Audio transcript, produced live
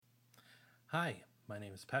Hi, my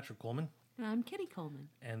name is Patrick Coleman, And I'm Kitty Coleman.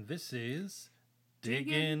 and this is Diggin'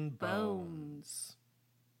 Diggin' Bones.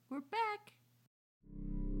 We're back.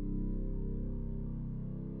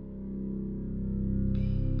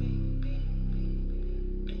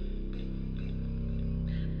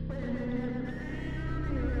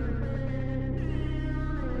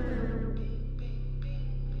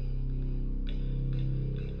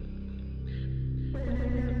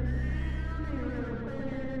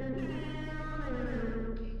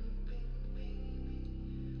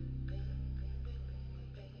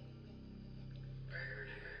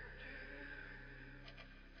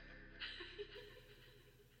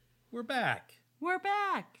 We're back. We're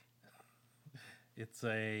back. It's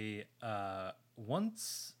a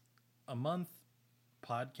once a month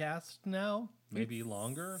podcast now, maybe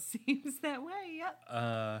longer. Seems that way.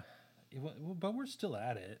 Yep. But we're still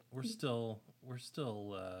at it. We're still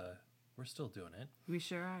doing it. We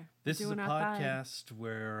sure are. This is a Doing our thing. podcast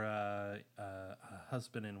where a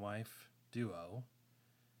husband and wife duo,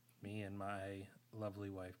 me and my lovely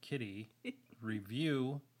wife Kitty,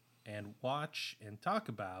 review and watch and talk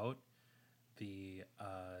about the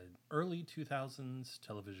early 2000s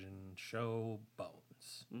television show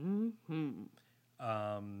Bones. Mm-hmm.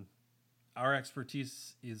 Our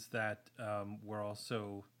expertise is that we're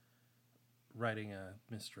also writing a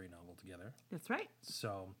mystery novel together. That's right.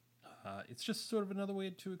 So it's just sort of another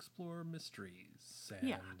way to explore mysteries and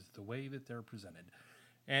Yeah. the way that they're presented.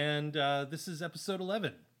 And this is episode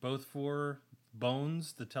 11, both for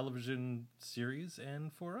Bones, the television series,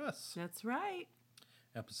 and for us. That's right.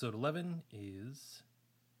 Episode 11 is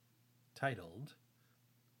titled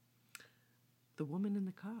The woman in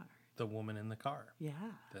the car. The Woman in the Car. Yeah.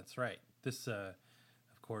 That's right. This, of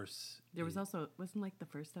course... There was also, wasn't like the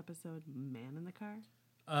first episode Man in the Car?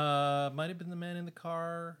 Might have been The Man in the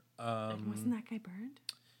Car. And wasn't that guy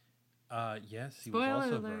burned? Yes, he Spoiler was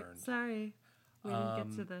also alert. burned. Sorry. We didn't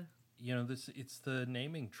get to the... You know, it's the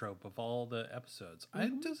naming trope of all the episodes.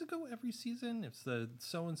 Does it go every season? It's the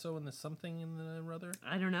so-and-so and the something and the other?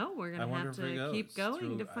 I don't know. We're I going to wonder have if it to keep goes going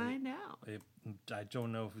through- to find out. I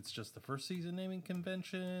don't know if it's just the first season naming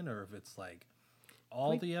convention or if it's like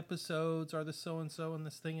all the episodes are the so-and-so and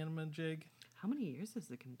this thing in a jig. How many years is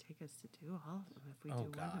it going to take us to do all of them if we Oh, do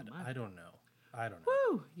one God. a month? I don't know.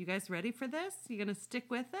 Woo! You guys ready for this? You going to stick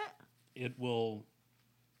with it? We'll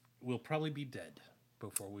probably be dead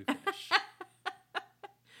before we finish.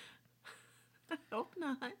 Hope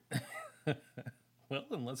not. Well,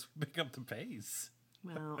 then let's pick up the pace.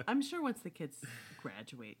 Well, I'm sure once the kids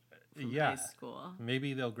graduate from Yeah. high school.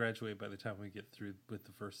 Maybe they'll graduate by the time we get through with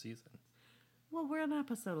the first season. Well, we're on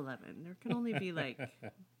episode 11. There can only be like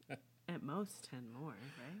at most 10 more,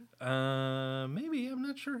 right? Maybe. I'm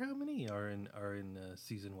not sure how many are in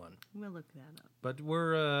season 1. We'll look that up. But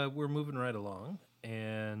we're moving right along,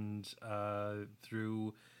 and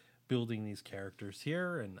through building these characters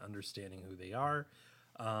here and understanding who they are.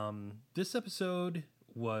 This episode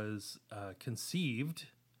was conceived,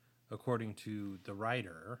 according to the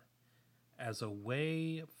writer, as a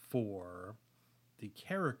way for the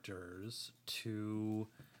characters to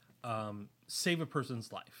save a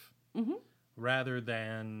person's life, rather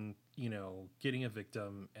than getting a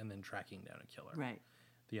victim and then tracking down a killer. Right.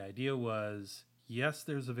 The idea was, yes,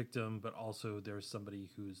 there's a victim, but also there's somebody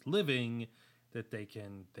who's living that they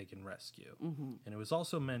can rescue. And it was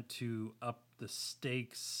also meant to up the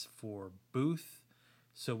stakes for Booth,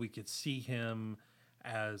 so we could see him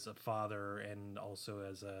as a father and also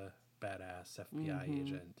as a badass FBI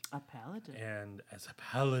agent A paladin. and as a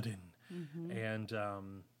paladin. And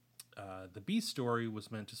the B story was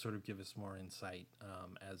meant to sort of give us more insight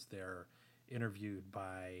as they're interviewed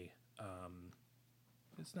by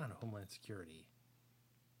it's not a Homeland Security,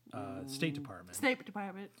 State Department. State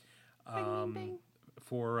Department. Bing, bing, bing.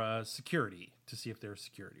 For security, to see if there are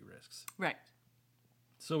security risks. Right.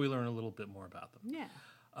 So we learn a little bit more about them. Yeah.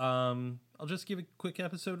 I'll just give a quick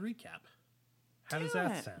episode recap. How does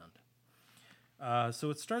that it. sound? So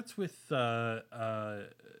it starts with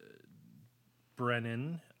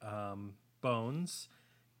Brennan Bones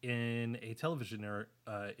in a television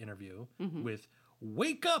interview with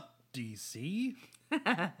 "Wake Up, DC,"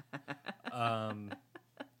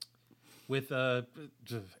 with a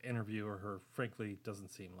interviewer who frankly doesn't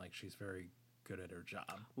seem like she's very good at her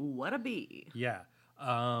job. What a bee. Yeah.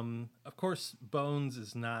 Of course, Bones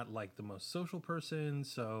is not like the most social person,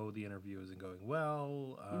 so the interview isn't going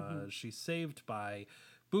well. She's saved by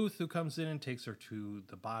Booth, who comes in and takes her to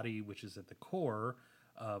the body, which is at the core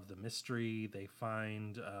of the mystery. They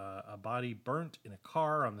find a body burnt in a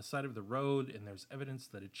car on the side of the road, and there's evidence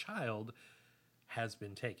that a child has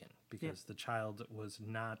been taken because the child was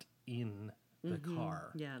not in the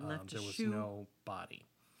car. Yeah, left a there was shoe. no body.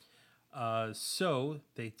 So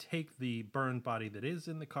they take the burned body that is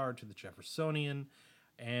in the car to the Jeffersonian,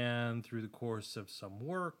 and through the course of some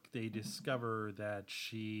work, they discover that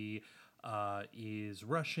she is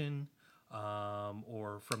Russian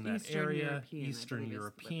or from that area, Eastern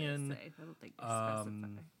European, I don't think they specify.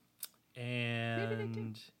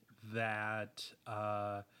 and that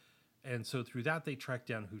and so through that they track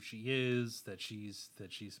down who she is, that she's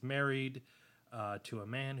married to a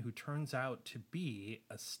man who turns out to be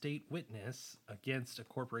a state witness against a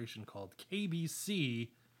corporation called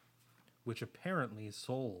KBC, which apparently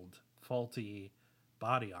sold faulty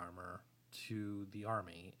body armor to the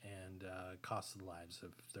army and cost the lives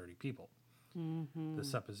of 30 people. The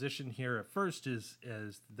supposition here at first is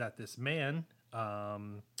that this man,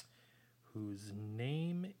 whose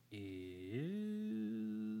name is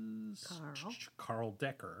Carl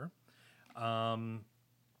Decker,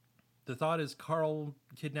 the thought is Carl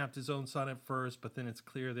kidnapped his own son at first, but then it's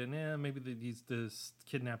clear that maybe this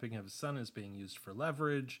kidnapping of his son is being used for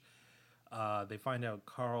leverage. They find out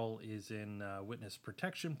Carl is in a witness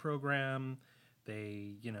protection program.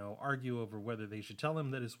 They, argue over whether they should tell him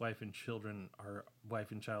that his wife and child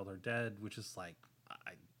are dead, which is like,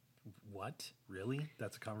 what? Really?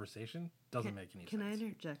 That's a conversation? Doesn't make any sense. Can I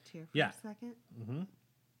interject here for a second? Mm-hmm.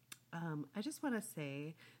 I just want to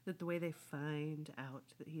say that the way they find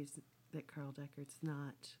out that Carl Decker's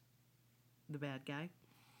not the bad guy,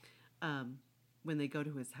 when they go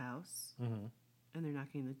to his house and they're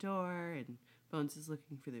knocking on the door and Bones is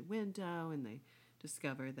looking through the window and they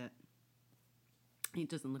discover that he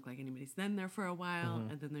doesn't look like anybody's been there for a while,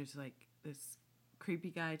 and then there's like this creepy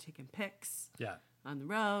guy taking pics on the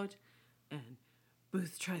road, and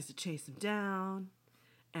Booth tries to chase him down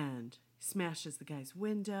and smashes the guy's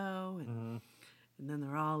window, and then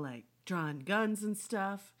they're all like drawing guns and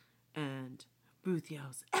stuff, and Booth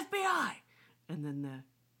yells FBI, and then the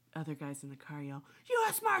other guys in the car yell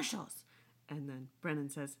U.S. Marshals, and then Brennan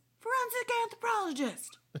says forensic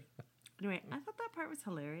anthropologist. Anyway, I thought that part was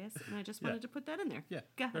hilarious, and I just wanted to put that in there. Yeah,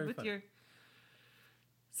 go ahead with your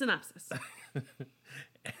synopsis.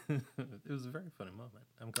 It was a very funny moment.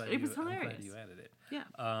 I'm glad it was hilarious. I'm glad you added it. Yeah.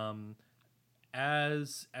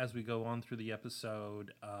 As we go on through the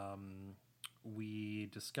episode, we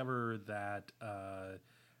discover that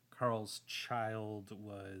Carl's child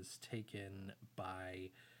was taken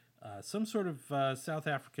by some sort of South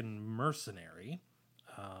African mercenary.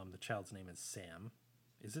 The child's name is Sam.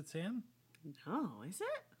 Is it Sam? No, is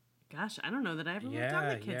it? Gosh, I don't know that I ever wrote down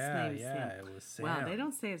the kid's name. Yeah, it was Sam. Well, they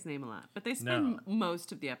don't say his name a lot, but they spend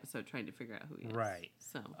most of the episode trying to figure out who he is. Right.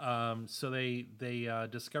 So, so they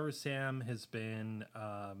discover Sam has been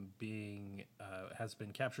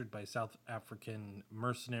captured by South African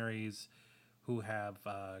mercenaries who have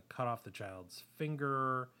cut off the child's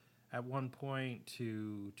finger at one point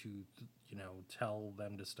to tell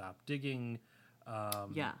them to stop digging.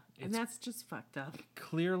 and that's just fucked up.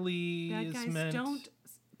 Clearly, bad guys meant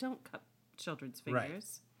don't cut children's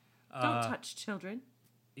fingers. Right. Don't touch children.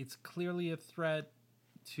 It's clearly a threat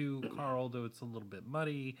to Carl, though it's a little bit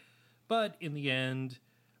muddy. But in the end,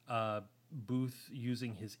 Booth,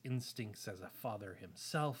 using his instincts as a father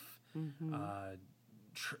himself,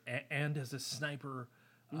 and as a sniper,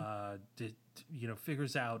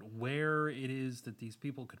 figures out where it is that these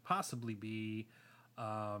people could possibly be.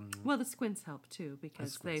 Well, the squints help too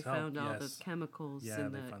because they found all those chemicals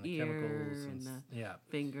in the ear and the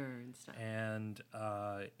finger and stuff. And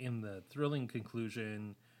in the thrilling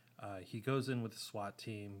conclusion, he goes in with the SWAT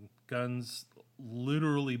team, guns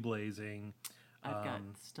literally blazing. I've got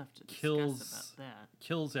stuff to discuss about that.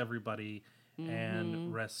 Kills everybody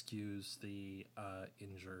and rescues the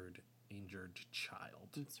injured child.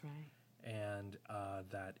 That's right. And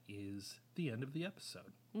that is the end of the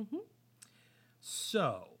episode. Mm-hmm.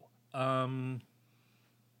 So, where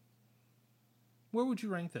would you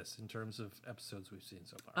rank this in terms of episodes we've seen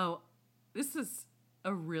so far? Oh, this is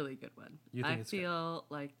a really good one. You think I feel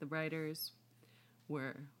like the writers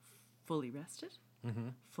were fully rested,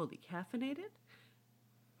 fully caffeinated,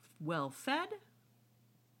 well fed,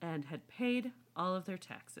 and had paid all of their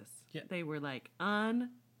taxes. Yeah. They were like on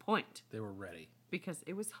point. They were ready. Because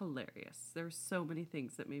it was hilarious. There were so many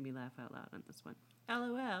things that made me laugh out loud on this one.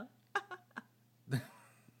 LOL.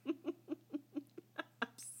 I'm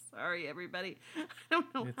sorry, everybody. I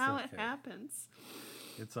don't know how it happens.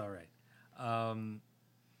 It's all right.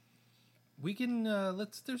 We can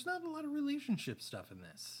there's not a lot of relationship stuff in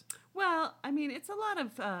this. Well, I mean, it's a lot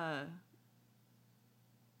of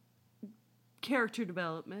character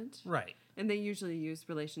development. Right. And they usually use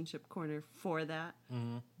Relationship Corner for that.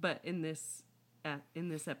 Mm-hmm. But in this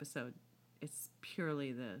episode, it's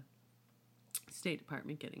purely the State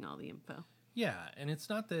Department getting all the info. Yeah, and it's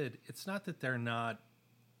not that they're not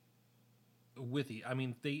I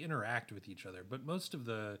mean, they interact with each other, but most of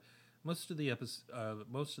the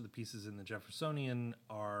pieces in the Jeffersonian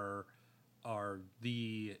are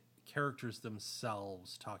the characters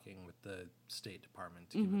themselves talking with the State Department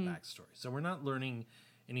to give a backstory. So we're not learning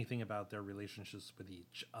anything about their relationships with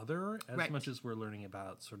each other as much as we're learning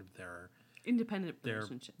about sort of their independent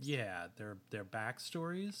relationships. Yeah, their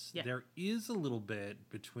backstories. Yeah. There is a little bit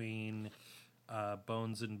between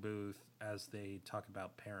Bones and Booth as they talk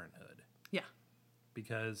about parenthood. Yeah.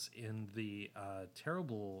 Because in the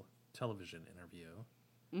terrible television interview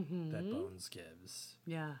that Bones gives,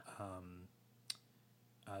 yeah,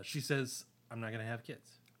 she says, "I'm not going to have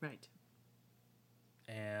kids." Right.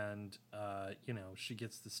 And she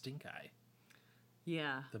gets the stink eye.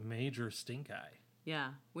 Yeah. The major stink eye.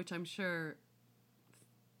 Yeah, which I'm sure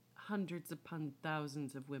hundreds upon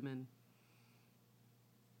thousands of women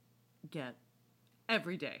get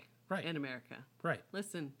every day in America. Right.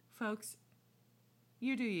 Listen, folks,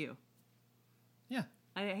 you do you. Yeah.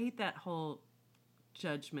 I hate that whole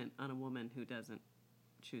judgment on a woman who doesn't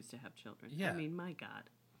choose to have children. Yeah. I mean, my God.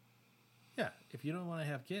 Yeah. If you don't want to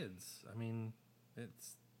have kids, I mean,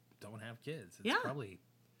 don't have kids. It's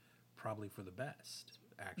probably for the best,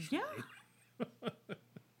 actually. Yeah.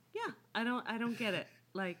 Yeah. I don't get it.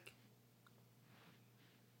 Like,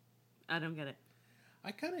 I don't get it.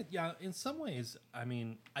 I kind of, in some ways, I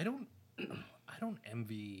mean, I don't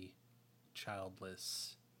envy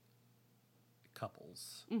childless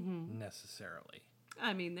couples necessarily.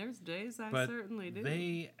 I mean, there's days I certainly do.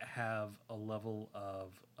 They have a level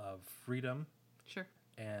of freedom, sure,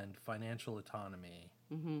 and financial autonomy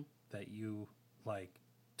that you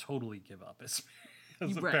totally give up as a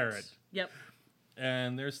parent. Yep.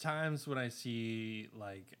 And there's times when I see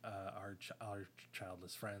our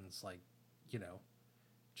childless friends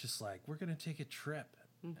just we're gonna take a trip,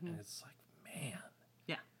 and it's like, man,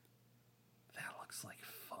 yeah, that looks like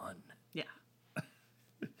fun. Yeah.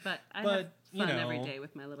 But I have fun every day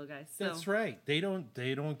with my little guys. So. That's right. They don't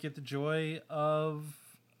get the joy of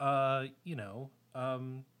they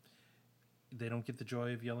don't get the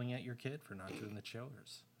joy of yelling at your kid for not doing the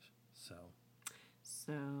chores. So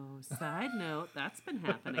side note, that's been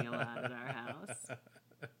happening a lot at our house.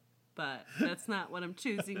 But that's not what I'm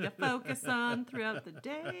choosing to focus on throughout the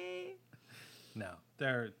day. No,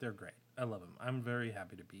 they're great. I love them. I'm very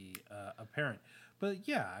happy to be a parent. But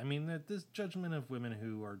yeah, I mean, this judgment of women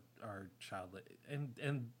who are childless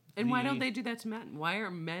and why don't they do that to men? Why are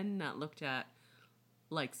men not looked at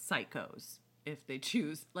like psychos if they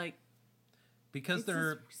choose because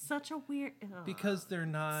they're such a weird because they're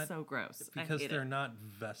not so gross because they're not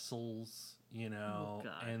vessels,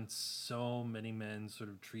 and so many men sort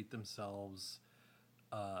of treat themselves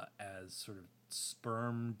as sort of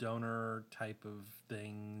sperm donor type of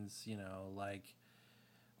things,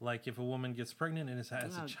 like if a woman gets pregnant and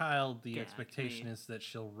has a child, the expectation is that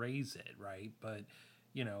she'll raise it, right? But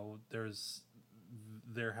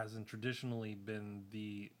there hasn't traditionally been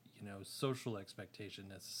the social expectation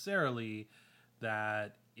necessarily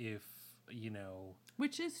that if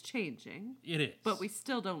which is changing. It is, but we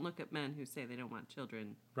still don't look at men who say they don't want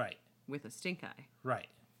children right with a stink eye. Right.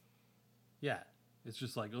 Yeah, it's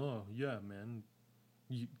just like, oh yeah, man,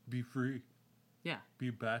 you be free. Yeah. Be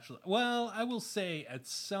a bachelor. Well, I will say at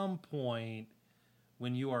some point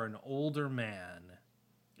when you are an older man,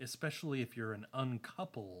 especially if you're an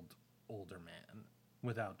uncoupled older man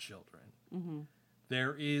without children,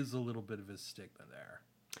 there is a little bit of a stigma there.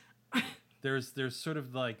 There's sort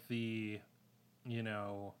of like the,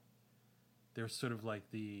 there's sort of like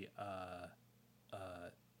the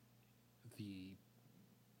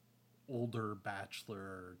older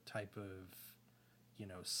bachelor type of,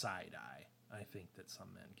 side eye, I think, that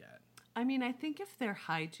some men get. I mean, I think if their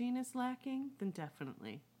hygiene is lacking, then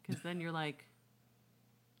definitely. Because then you're like,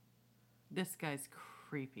 this guy's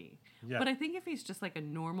creepy. Yeah. But I think if he's just like a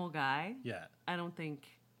normal guy, I don't think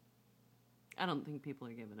people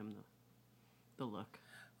are giving him the look.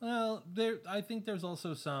 Well, I think there's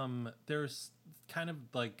also there's kind of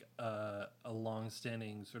like a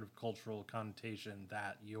long-standing sort of cultural connotation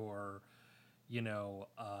that you're,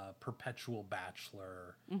 perpetual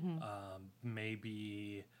bachelor,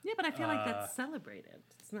 maybe. Yeah, but I feel like that's celebrated.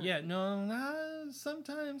 It's not. Yeah, no,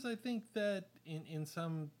 sometimes I think that in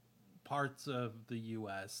some parts of the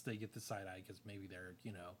U.S. they get the side eye because maybe they're,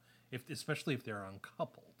 especially if they're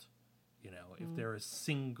uncoupled, if they're a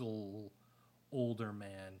single older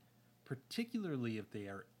man particularly if they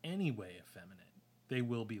are any way effeminate, they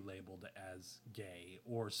will be labeled as gay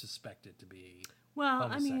or suspected to be Well,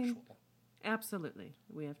 homosexual. I mean, absolutely.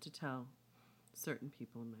 We have to tell certain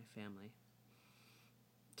people in my family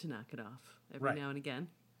to knock it off every Right. now and again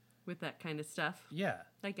with that kind of stuff. Yeah.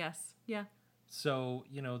 I guess. Yeah. So,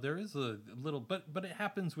 there is a little, but it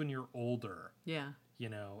happens when you're older, Yeah.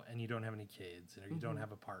 And you don't have any kids, and you don't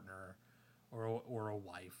have a partner or a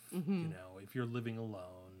wife, Mm-hmm. if you're living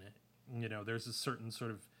alone, there's a certain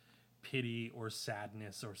sort of pity or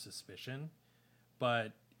sadness or suspicion,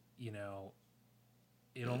 but,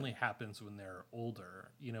 it only happens when they're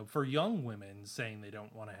older. For young women saying they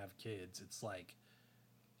don't want to have kids, it's like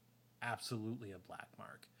absolutely a black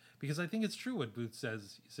mark. Because I think it's true what Booth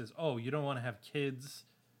says. He says, "Oh, you don't want to have kids.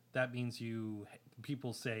 That means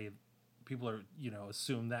people are,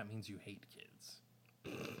 assume that means you hate kids."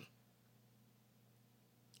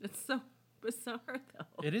 It's so bizarre,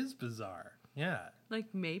 though. It is bizarre. Yeah.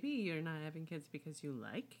 Like, maybe you're not having kids because you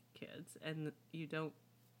like kids and you don't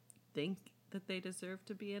think that they deserve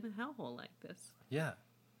to be in a hellhole like this. Yeah.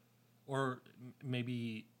 Or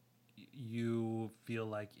maybe you feel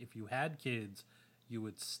like if you had kids, you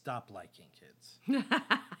would stop liking kids.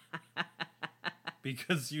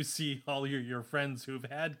 Because you see all your friends who've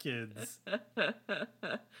had kids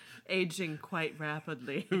Aging quite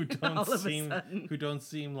rapidly. who all don't of a sudden. who don't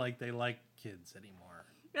seem like they like kids anymore.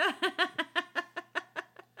 I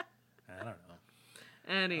don't know.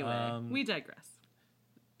 Anyway, we digress.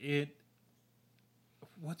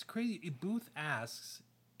 What's crazy, Booth asks,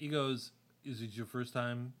 he goes, "Is it your first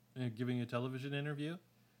time giving a television interview?"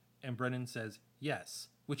 And Brennan says, "Yes,"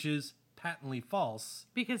 which is patently false.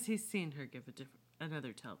 Because he's seen her give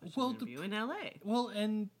another television interview in L.A. Well,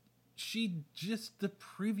 and she just, the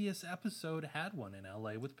previous episode had one in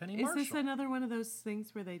L.A. with Penny Is Marshall. this another one of those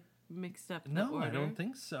things where they mixed up the No, order? I don't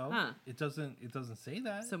think so. Huh. It doesn't say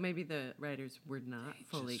that. So maybe the writers were not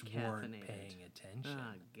fully just caffeinated. weren't paying attention.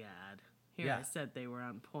 Oh, God. Here Yeah. I said they were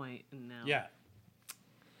on point, and now...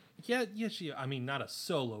 Yeah, I mean, not a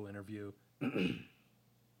solo interview.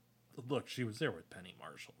 Look, she was there with Penny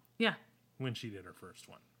Marshall Yeah. when she did her first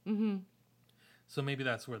one. Mm-hmm. So maybe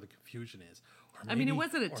that's where the confusion is. Or I mean, it maybe-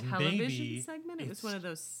 wasn't a or television maybe segment. It was it's- one of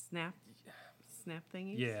those snap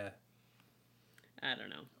thingies. Yeah. I don't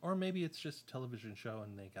know. Or maybe it's just a television show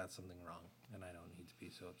and they got something wrong, and I don't need to be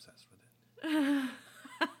so obsessed with it.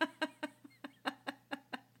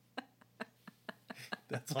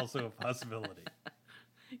 That's also a possibility.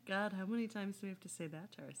 God, how many times do we have to say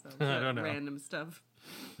that to ourselves? I don't know. Random stuff.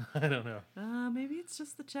 I don't know. Maybe it's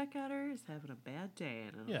just the checkouter is having a bad day,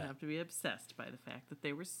 and I don't Yeah. have to be obsessed by the fact that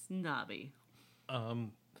they were snobby.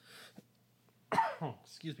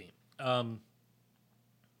 Excuse me.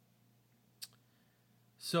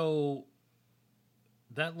 So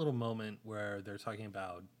that little moment where they're talking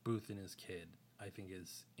about Booth and his kid, I think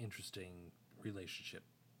is interesting relationship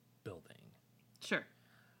building. Sure.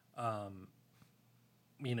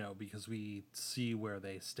 Because we see where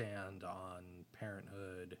they stand on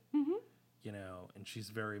parenthood, and she's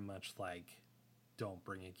very much like, don't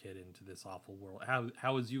bring a kid into this awful world.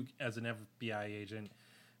 How is you, as an FBI agent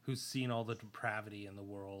who's seen all the depravity in the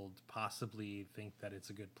world, possibly think that it's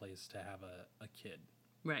a good place to have a kid?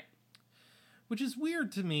 Right. Which is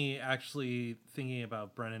weird to me, actually, thinking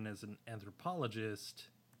about Brennan as an anthropologist,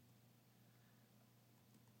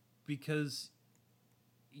 because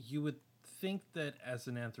you would think that as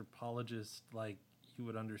an anthropologist, like, you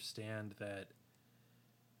would understand that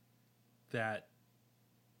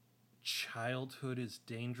childhood is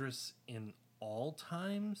dangerous in all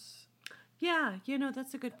times. Yeah,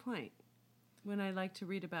 that's a good point. When I like to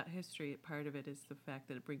read about history, part of it is the fact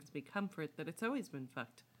that it brings me comfort that it's always been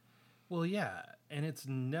fucked. Well, yeah, and it's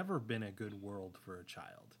never been a good world for a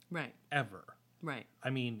child. Right. Ever. Right. I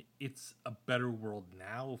mean, it's a better world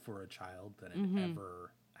now for a child than it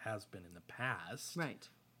ever has been in the past. Right.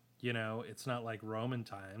 It's not like Roman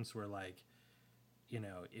times where, like,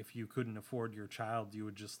 if you couldn't afford your child, you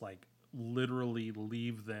would just, like, literally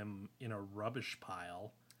leave them in a rubbish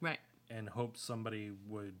pile. Right. And hope somebody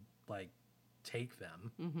would, like, take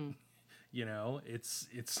them. Mm-hmm.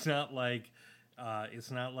 It's not like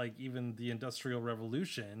even the Industrial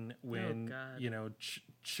Revolution when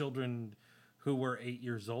children who were 8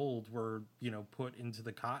 years old were put into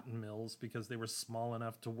the cotton mills because they were small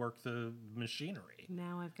enough to work the machinery.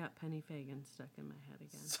 Now I've got Penny Fagan stuck in my head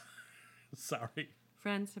again. Sorry.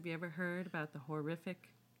 Friends, have you ever heard about the horrific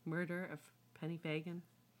murder of Penny Fagan?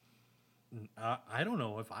 I don't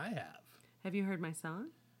know if I have. Have you heard my song?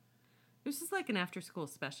 This is like an after-school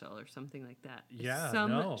special or something like that. Yeah,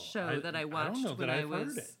 Some no. show that I watched don't know when that I I've was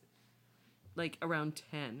heard it. like around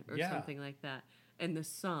 10 or something like that. And the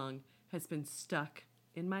song has been stuck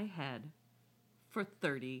in my head for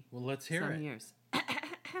 30 Well, let's hear it. years.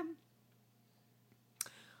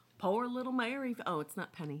 Poor little Mary. Oh, it's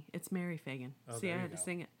not Penny. It's Mary Fagan. Oh, See, I had to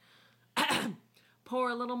sing it.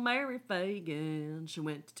 Poor little Mary Fagan. She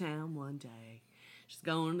went to town one day. She's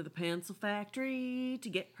going to the pencil factory to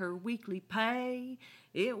get her weekly pay.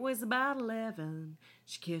 It was about 11.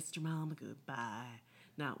 She kissed her mama goodbye.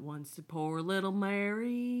 Not once did poor little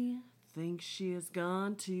Mary think she is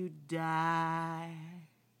going to die.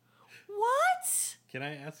 What? Can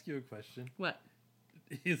I ask you a question? What?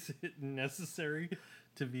 Is it necessary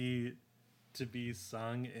to be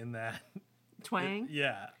sung in that Twang?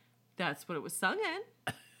 Yeah. That's what it was sung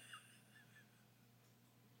in.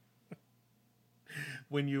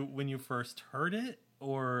 When you first heard it,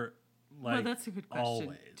 or like, well, that's a good question.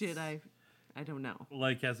 Always? Did I don't know.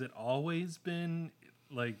 Like, has it always been,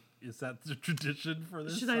 like, is that the tradition for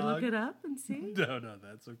this Should song? I look it up and see? No,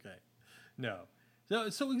 that's okay. No.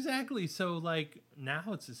 So exactly. So, like, now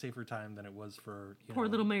it's a safer time than it was for, Poor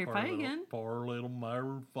little Mary Fagan. Poor little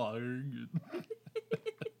Mary Fagan.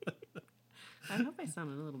 I hope I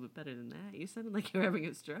sounded a little bit better than that. You sounded like you were having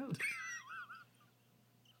a stroke.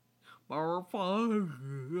 Mary Fagan.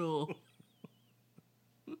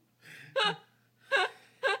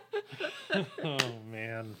 Oh,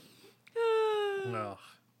 man. No.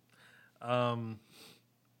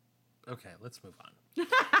 Okay, let's move on.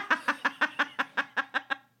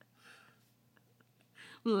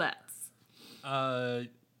 Let's.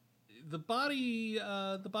 The body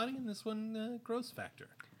in this one, gross factor.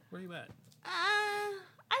 Where are you at? I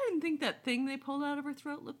didn't think that thing they pulled out of her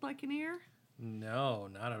throat looked like an ear. No,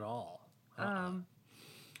 not at all.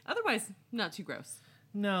 Otherwise, not too gross.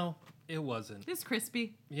 No, it wasn't. It's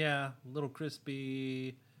crispy. Yeah, a little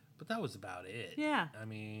crispy, but that was about it. Yeah. I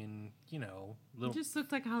mean, It little just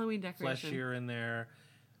looked like a Halloween decoration. flesh here and there.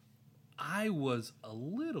 I was a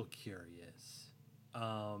little curious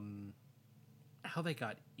how they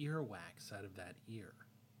got earwax out of that ear.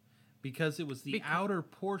 Because it was the outer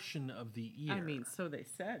portion of the ear. I mean, so they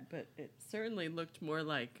said, but it certainly looked more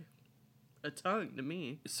like a tongue to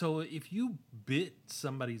me. So if you bit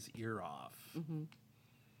somebody's ear off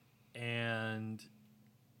and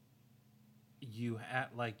you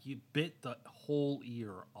bit the whole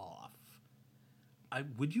ear off,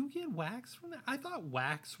 would you get wax from that? I thought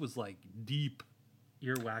wax was like deep.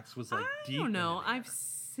 Earwax was like deep. I don't know. in the ear. I've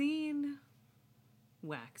seen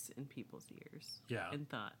wax in people's ears. Yeah. And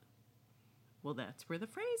thought, well, that's where the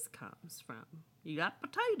phrase comes from. You got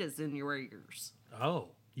potatoes in your ears. Oh,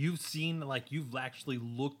 you've actually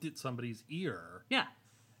looked at somebody's ear. Yeah.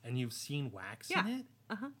 And you've seen wax Yeah. in it?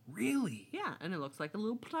 Uh-huh. Really? Yeah, and it looks like a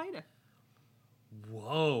little potato.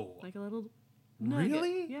 Whoa. Like a little nugget.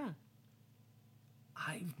 Really? Yeah.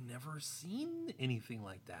 I've never seen anything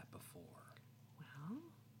like that before. Well,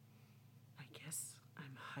 I guess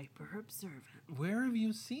I'm hyper observant. Where have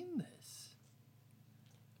you seen this?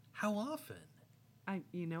 How often? I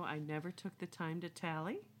never took the time to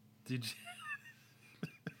tally. Did you?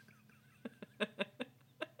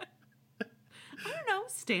 I don't know,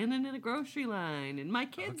 standing in a grocery line in my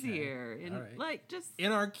kid's ear. And All right. like just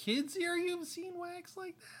In our kids' ear, you've seen wax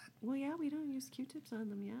like that? well, yeah, we don't use Q-tips on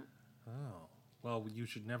them yet. Oh. Well, you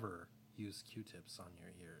should never use Q-tips on your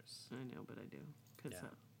ears. I know, but I do. Because Yeah.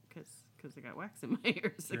 I got wax in my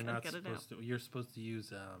ears. You're I not gotta get it out. supposed to. You're supposed to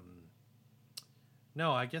use.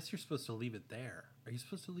 No, I guess you're supposed to leave it there. Are you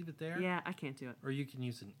supposed to leave it there? Yeah, I can't do it. Or you can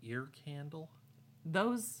use an ear candle.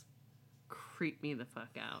 Those creep me the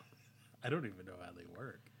fuck out. I don't even know how they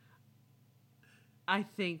work. I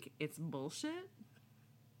think it's bullshit.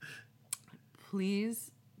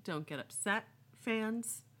 Please don't get upset,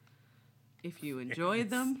 fans. If you enjoy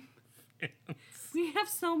them. We have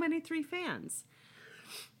so many 3 fans.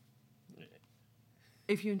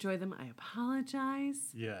 If you enjoy them, I apologize.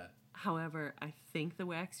 Yeah. However, I think the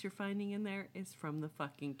wax you're finding in there is from the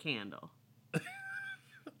fucking candle.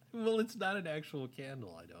 Well, it's not an actual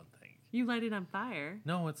candle, I don't think. You light it on fire.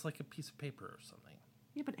 No, it's like a piece of paper or something.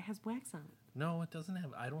 Yeah, but it has wax on it. No, it doesn't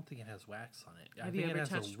have. I don't think it has wax on it. I Have think you ever it has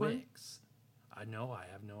touched a one? wicks. I know.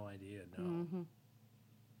 I have no idea. No. Mm-hmm.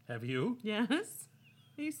 Have you? Yes.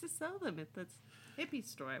 I used to sell them at the hippie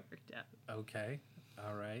store I worked at. Okay.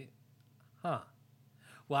 All right. Huh.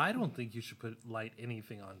 Well, I don't think you should light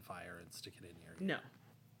anything on fire and stick it in your ear. No.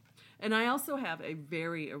 And I also have a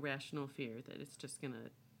very irrational fear that it's just going to,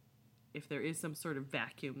 if there is some sort of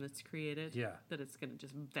vacuum that's created, Yeah. that it's going to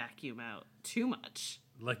just vacuum out too much.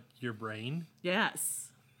 Like your brain?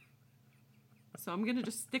 Yes. So I'm going to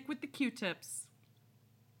just stick with the Q-tips.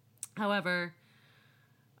 However,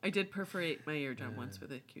 I did perforate my eardrum once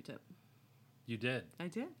with a Q-tip. You did? I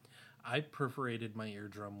did. I perforated my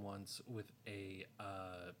eardrum once with a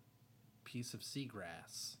piece of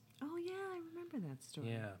seagrass. Oh, yeah, I remember that story.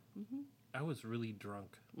 Yeah. Mm-hmm. I was really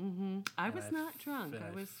drunk. Mm-hmm. I was not drunk.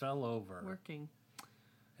 I was fell over. Working.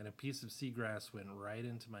 And a piece of seagrass went right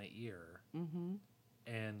into my ear. Mm-hmm.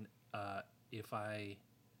 And if I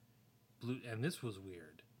blew... And this was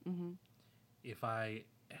weird. Mm-hmm. If I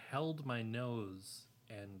held my nose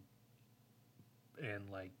and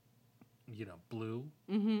like, you know, blew...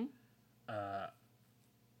 Mm-hmm.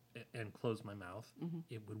 And closed my mouth,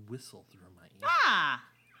 it would whistle through my ear. Ah!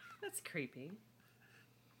 That's creepy.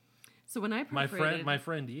 So when I perforated... My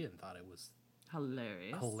friend Ian thought it was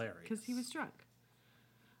hilarious. Hilarious. Because he was drunk.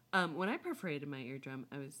 When I perforated my eardrum,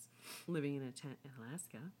 I was living in a tent in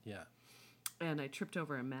Alaska. Yeah. And I tripped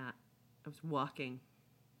over a mat. I was walking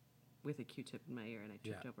with a Q-tip in my ear, and I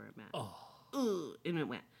tripped over a mat. Oh. Ugh, and it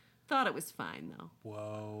went. Thought it was fine, though.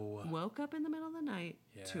 Whoa. Woke up in the middle of the night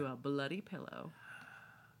to a bloody pillow.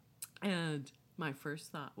 And my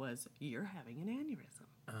first thought was, you're having an aneurysm.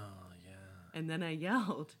 Oh, yeah. And then I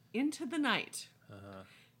yelled into the night,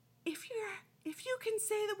 if you can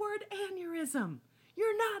say the word aneurysm,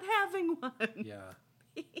 you're not having one. Yeah,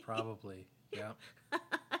 probably. Yeah.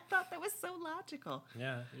 I thought that was so logical.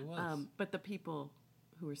 Yeah, it was. But the people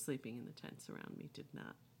who were sleeping in the tents around me did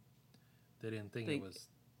not. They didn't think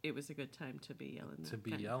it was a good time to be yelling. To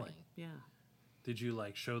be yelling. Yeah. Did you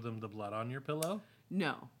like show them the blood on your pillow?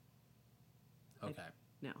 No. Okay.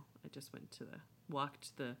 I just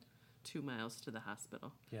walked the 2 miles to the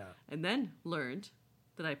hospital. Yeah. And then learned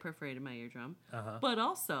that I perforated my eardrum, but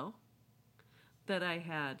also that I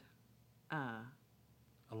had a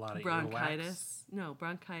lot of bronchitis. No,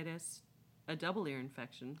 bronchitis, a double ear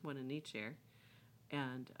infection, one in each ear,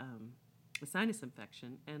 and a sinus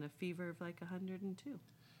infection, and a fever of like 102.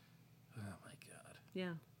 Oh my God.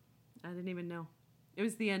 Yeah, I didn't even know. It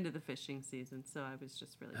was the end of the fishing season, so I was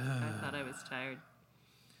just really... I thought I was tired.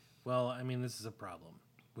 Well, I mean, this is a problem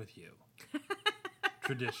with you.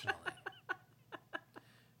 Traditionally.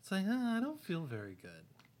 It's like, I don't feel very good.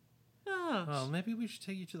 Oh. Well, maybe we should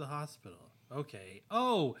take you to the hospital. Okay.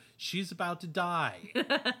 Oh, she's about to die.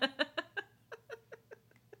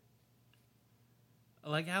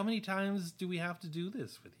 Like, how many times do we have to do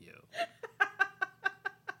this with you?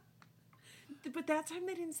 But that time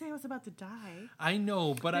they didn't say I was about to die. I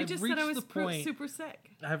know, but I've just reached said I was the point. Super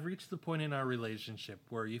sick. I've reached the point in our relationship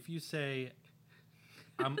where if you say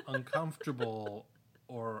I'm uncomfortable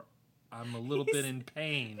or I'm a little bit in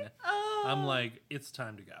pain, I'm like, it's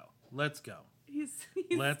time to go. Let's go.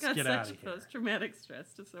 Let's got get out of here. Post-traumatic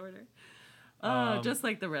stress disorder. Just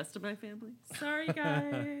like the rest of my family. Sorry,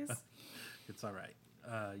 guys. It's all right.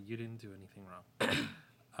 You didn't do anything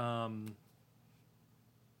wrong.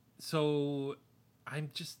 So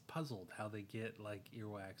I'm just puzzled how they get like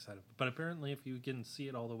earwax out of. But apparently, if you can see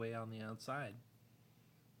it all the way on the outside,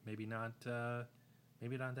 maybe not that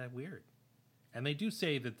weird. And they do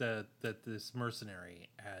say that that this mercenary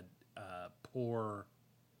had poor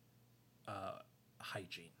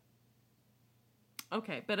hygiene.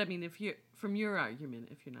 Okay, but I mean, from your argument,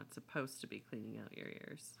 if you're not supposed to be cleaning out your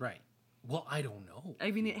ears, right? Well, I don't know.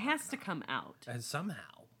 I mean, it has to come out, and somehow.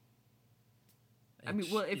 I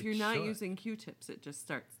mean, well, if you're not using Q-tips, it just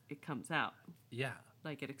it comes out. Yeah.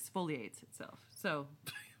 Like it exfoliates itself. So.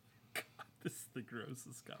 God, this is the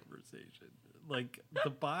grossest conversation. Like,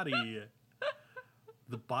 the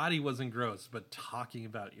body wasn't gross, but talking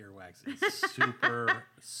about earwax is super,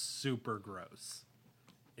 super gross.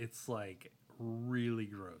 It's, like, really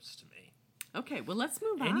gross to me. Okay, well, let's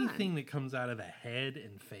move on. Anything that comes out of the head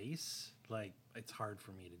and face, like, it's hard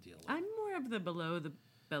for me to deal with. I'm more of the below the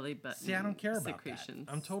belly button. See, I don't care about secretions.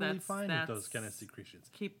 That. I'm totally fine with those kind of secretions.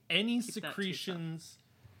 Any secretions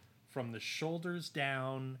from the shoulders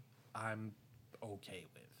down, I'm okay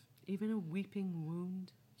with. Even a weeping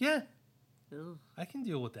wound? Yeah. Ugh. I can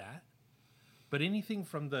deal with that. But anything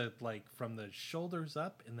from the shoulders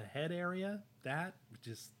up in the head area, that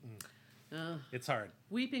just it's hard.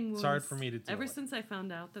 Weeping wounds. It's hard for me to deal Ever with. since I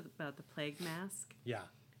found out about the plague mask. Yeah.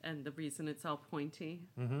 And the reason it's all pointy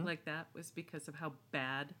like that was because of how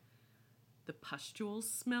bad the pustules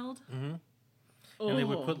smelled. Mm-hmm. Oh. And they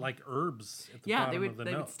would put like herbs at the bottom of the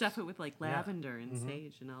nose. They would stuff it with like lavender and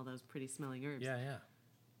sage and all those pretty smelling herbs. Yeah, yeah.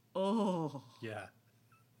 Oh. Yeah.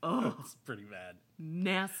 Oh. It's pretty bad.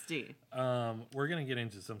 Nasty. We're gonna get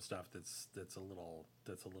into some stuff that's a little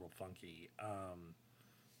funky.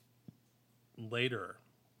 Later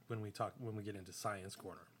when we get into Science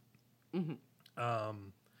Corner. Mm-hmm.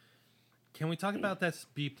 Can we talk about this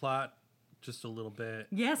B plot just a little bit.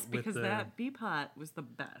 Yes, because that Beepot was the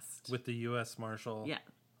best. With the U.S. Marshal. Yeah.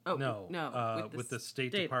 Oh, no. With the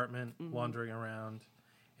State Department wandering around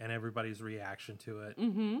and everybody's reaction to it.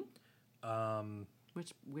 Mm-hmm.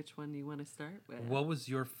 Which one do you want to start with? What was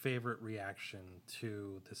your favorite reaction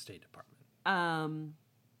to the State Department?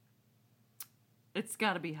 It's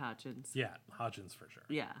got to be Hodgins. Yeah, Hodgins for sure.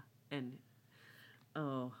 Yeah, and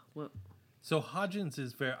what? So Hodgins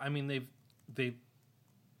is very. I mean,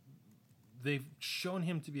 they've shown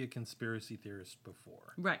him to be a conspiracy theorist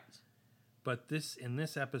before, right? But in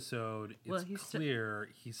this episode, it's clear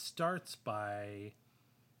he starts by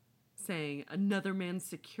saying another man's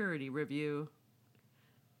security review.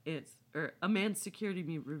 A man's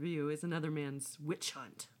security review is another man's witch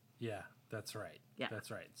hunt. Yeah, that's right. Yeah, that's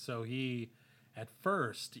right. So at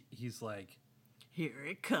first, he's like, "Here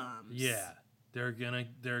it comes." Yeah, they're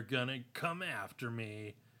gonna come after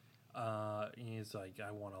me. He's like, "I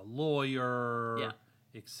want a lawyer,"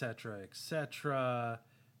 etc., etc.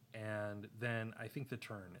 And then I think the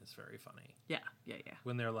turn is very funny. Yeah.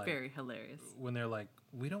 When they're like, very hilarious. When they're like,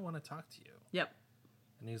 "We don't want to talk to you." Yep.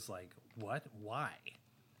 And he's like, "What? Why?"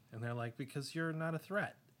 And they're like, "Because you're not a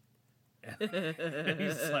threat." And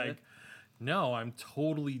he's like, "No, I'm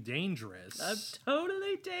totally dangerous. I'm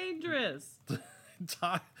totally dangerous."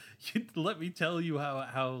 Let me tell you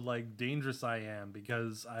how like dangerous I am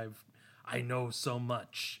because I know so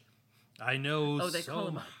much. I know. Oh, they so call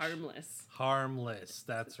him much. harmless. Harmless.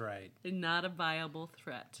 That's right. Not a viable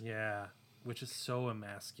threat. Yeah, which is so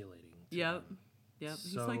emasculating. Yep. Him. Yep.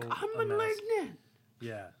 So he's like, "I'm malignant."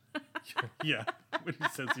 Yeah. Yeah. When he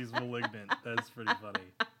says he's malignant, that's pretty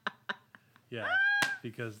funny. Yeah,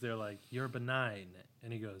 because they're like, "You're benign,"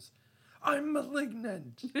 and he goes, "I'm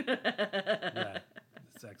malignant." Yeah,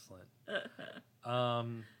 it's excellent.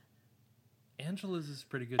 Angela's is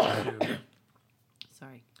pretty good too.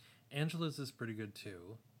 Sorry. Angela's is pretty good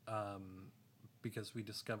too, because we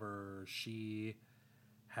discover she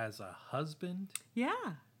has a husband.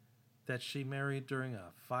 Yeah. That she married during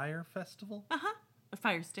a fire festival. A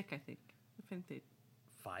fire stick, I think.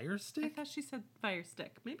 Fire stick? I thought she said fire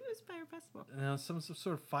stick. Maybe it was fire festival. No, some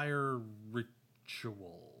sort of fire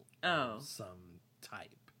ritual. Of some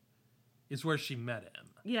type is where she met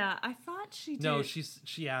him. Yeah, I thought she did. No,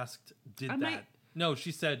 she asked, No,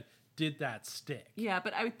 she said, "Did that stick?" Yeah,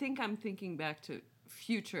 but I think I'm thinking back to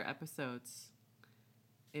future episodes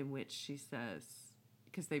in which she says,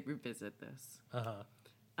 because they revisit this.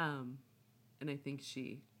 And I think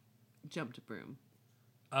she jumped a broom.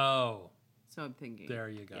 Oh. So I'm thinking. There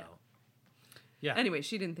you go. Yeah. Anyway,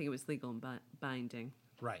 she didn't think it was legal and binding.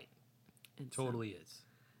 Right. And totally is.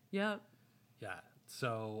 Yep. Yeah.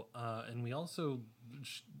 So, and we also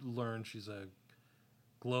learn she's a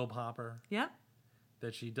globe hopper. Yep.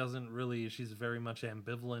 That she's very much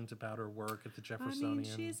ambivalent about her work at the Jeffersonian. I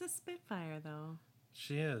mean, she's a Spitfire, though.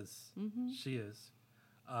 She is. Mm-hmm. She is.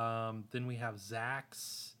 Then we have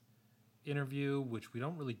Zach's interview, which we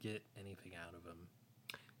don't really get anything out of him.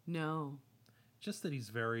 No. Just that he's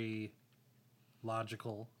very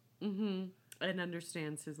logical. Mm-hmm. And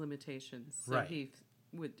understands his limitations. So he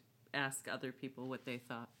would ask other people what they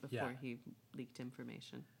thought before he leaked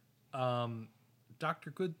information.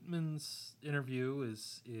 Dr. Goodman's interview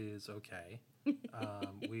is okay.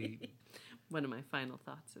 One of my final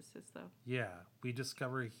thoughts is his, though. Yeah. We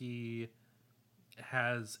discover he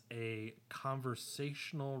has a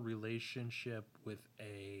conversational relationship with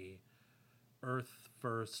a Earth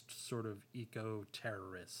First sort of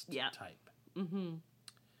eco-terrorist type. Mm-hmm.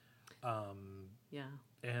 Yeah.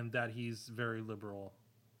 And that he's very liberal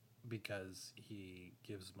because he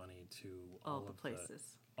gives money to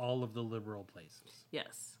all of the liberal places.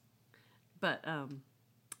 Yes. But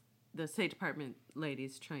the State Department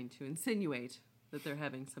lady's trying to insinuate that they're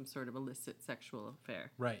having some sort of illicit sexual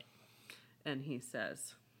affair. Right. And he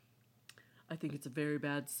says, "I think it's a very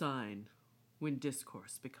bad sign when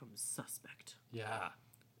discourse becomes suspect." Yeah.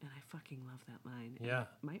 And I fucking love that line. Yeah.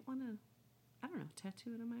 I might want to, I don't know,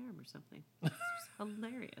 tattoo it on my arm or something. It's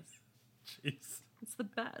hilarious. Jeez. It's the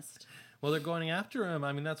best. Well, they're going after him.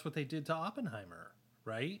 I mean, that's what they did to Oppenheimer,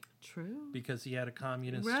 right? True. Because he had a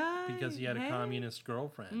communist communist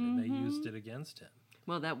girlfriend, and they used it against him.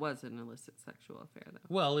 Well, that was an illicit sexual affair, though.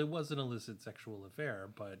 Well, it was an illicit sexual affair,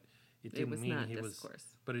 but it didn't mean he discourse. was.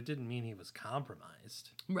 But it didn't mean he was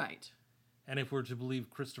compromised. Right. And if we're to believe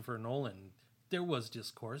Christopher Nolan, there was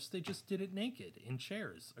discourse. They just did it naked in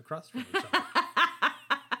chairs across from each other.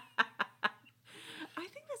 I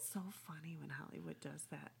think that's so funny when Hollywood does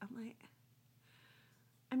that. I'm like,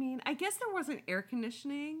 I mean, I guess there wasn't air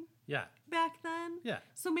conditioning. Yeah. Back then. Yeah.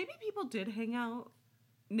 So maybe people did hang out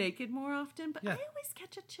naked more often, but Yeah. I always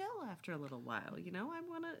catch a chill after a little while. You know, I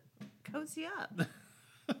want to cozy up.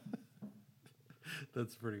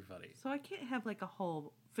 That's pretty funny. So I can't have like a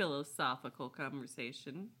whole philosophical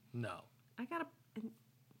conversation. No. I gotta.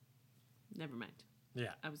 Never mind.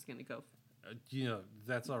 Yeah. I was gonna go. You know,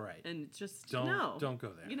 that's all right. And it's just Don't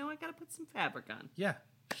go there. You know, I gotta put some fabric on. Yeah,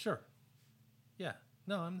 sure. Yeah.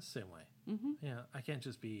 No, I'm the same way. Mm-hmm. Yeah, I can't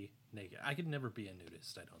just be naked. I could never be a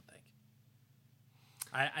nudist, I don't think.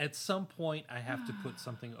 At some point, I have to put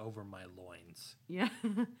something over my loins. Yeah.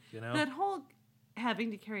 You know? That whole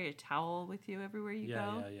having to carry a towel with you everywhere you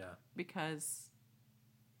go. Yeah. Because.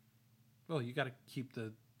 Well, you got to keep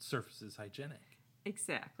the surfaces hygienic.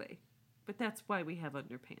 Exactly. But that's why we have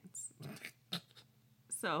underpants.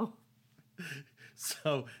 So.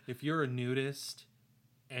 So, if you're a nudist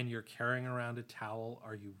and you're carrying around a towel,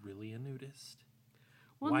 are you really a nudist?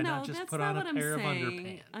 Well, Why no, not just that's put not on what a I'm pair of saying.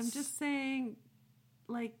 underpants? I'm just saying,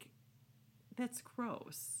 like, that's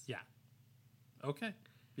gross. Yeah. Okay.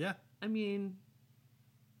 Yeah. I mean,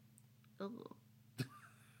 ugh.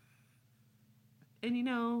 And you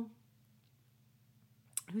know,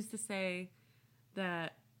 who's to say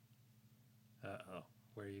that? Uh-oh.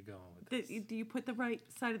 Where are you going with this? Do you put the right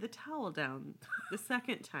side of the towel down the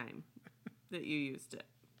second time that you used it?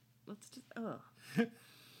 Let's just,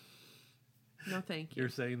 No, thank you. You're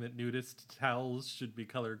saying that nudist towels should be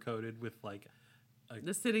color coded with like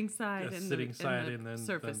The sitting side a and sitting the, side and and the then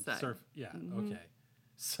surface side. Yeah, Mhm. okay.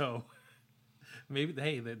 So maybe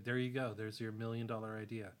there you go. There's your $1 million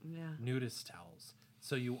idea. Yeah. Nudist towels.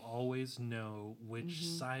 So you always know which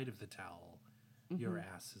side of the towel your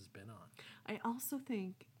ass has been on. I also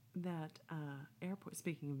think that airports,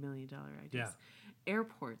 speaking of $1 million ideas,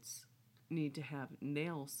 airports need to have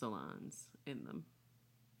nail salons in them.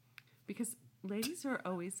 Because ladies are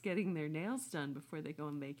always getting their nails done before they go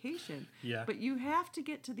on vacation. Yeah. But you have to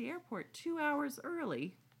get to the airport 2 hours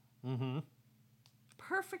early. Mm-hmm.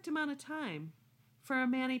 Perfect amount of time for a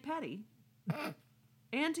mani-pedi.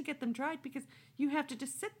 And to get them dried because you have to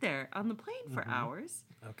just sit there on the plane for hours.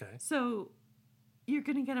 Okay. So you're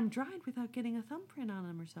going to get them dried without getting a thumbprint on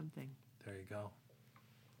them or something. There you go.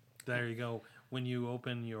 There you go. When you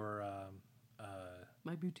open your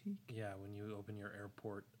My boutique. yeah, when you open your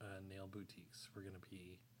airport nail boutiques, we're gonna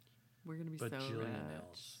be so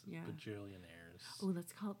bajillionaires. rich. Yeah. Bajillionaires. Oh,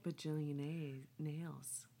 let's call it bajillion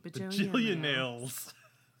nails. Bajillion nails.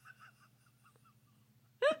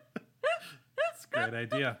 That's a great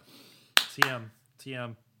idea.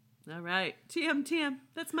 TM. All right. TM.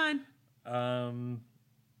 That's mine.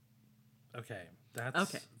 Okay.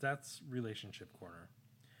 Okay. That's relationship corner.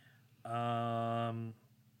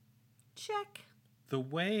 Check. The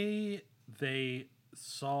way they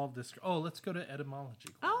solve this. Oh, let's go to etymology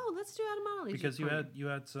corner. Oh, let's do etymology. Because corner. you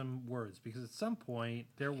had some words. Because at some point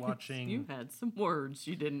they're watching. You had some words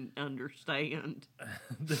you didn't understand.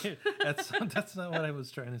 That's not what I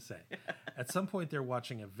was trying to say. At some point they're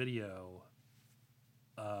watching a video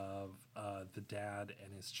of the dad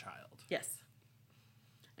and his child. Yes.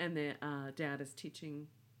 And the dad is teaching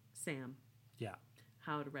Sam. Yeah.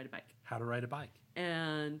 How to ride a bike. How to ride a bike.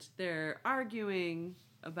 And they're arguing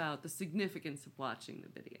about the significance of watching the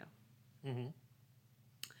video. Mm-hmm.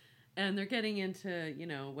 And they're getting into,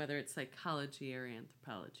 whether it's psychology or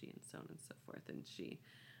anthropology and so on and so forth. And she,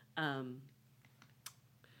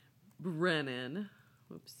 Brennan,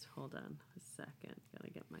 whoops, hold on a second.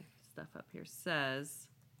 Gotta get my stuff up here. Says,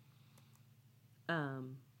 I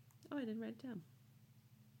didn't write it down.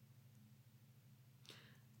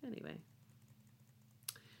 Anyway.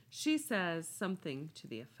 She says something to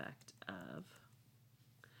the effect of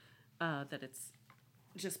that it's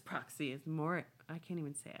just proxy is more. I can't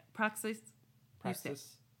even say it. Praxis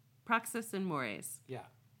and mores. Yeah.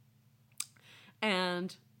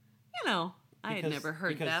 And I had never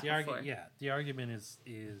heard that before. The argument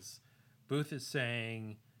is Booth is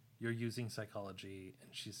saying you're using psychology,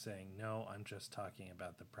 and she's saying no. I'm just talking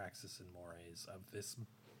about the praxis and mores of this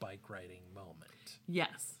bike riding moment.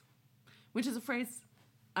 Yes, which is a phrase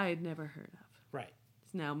I had never heard of. Right.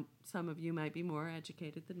 Now, some of you might be more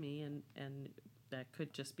educated than me, and that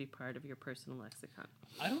could just be part of your personal lexicon.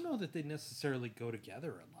 I don't know that they necessarily go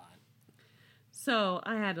together a lot. So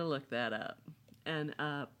I had to look that up. And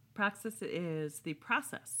praxis is the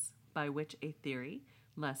process by which a theory,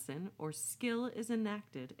 lesson, or skill is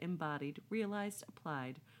enacted, embodied, realized,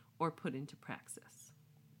 applied, or put into praxis.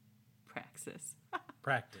 Practice.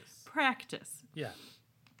 Practice. Yeah.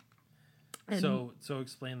 And so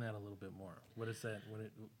explain that a little bit more. What is that?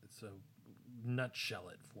 So nutshell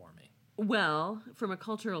it for me. Well, from a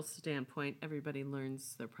cultural standpoint, everybody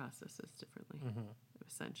learns their processes differently.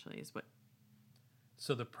 Essentially, is what.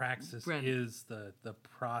 So the praxis is the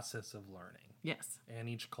process of learning. Yes. And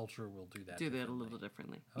each culture will do that. Do that a little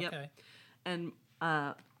differently. Okay. Yep. And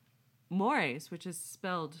mores, which is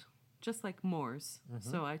spelled just like Moors,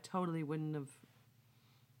 so I totally wouldn't have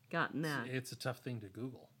gotten that. It's a tough thing to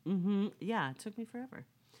Google. Mm-hmm. Yeah, it took me forever.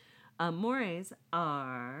 Mores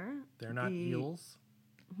are... They're not eels?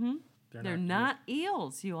 Hmm? They're not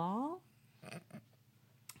eels, you all.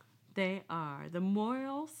 They are the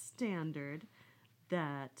moral standard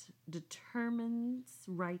that determines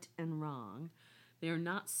right and wrong. They are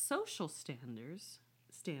not social standards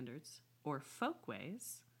or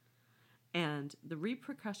folkways, and the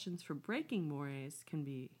repercussions for breaking mores can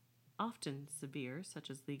be often severe, such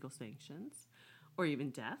as legal sanctions or even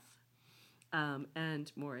death.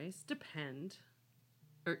 And mores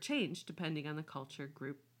change depending on the culture,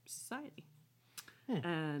 group, society,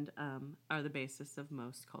 and are the basis of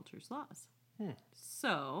most cultures' laws.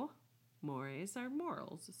 So, mores are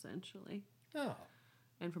morals, essentially. Oh.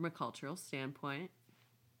 And from a cultural standpoint,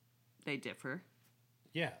 they differ.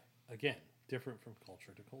 Yeah, again, different from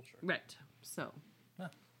culture to culture. Right. So,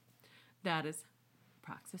 that is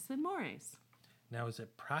praxis and mores. Now, is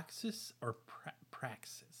it praxis or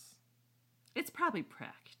praxis? It's probably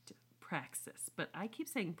praxis, but I keep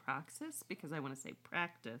saying praxis because I want to say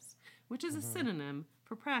practice, which is a synonym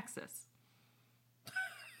for praxis.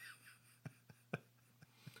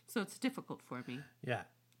 So it's difficult for me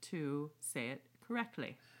to say it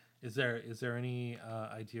correctly. Is there any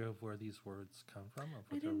idea of where these words come from, or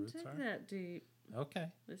what their roots are? I didn't dig that deep.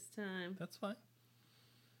 Okay. This time. That's fine.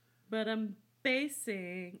 But I'm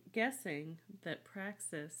guessing that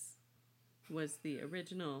praxis was the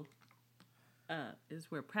original,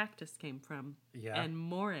 is where practice came from. Yeah. And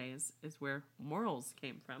mores is where morals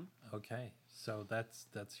came from. Okay. So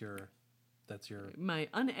that's your my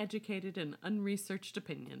uneducated and unresearched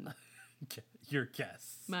opinion. your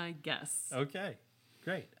guess. My guess. Okay.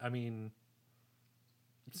 Great. I mean,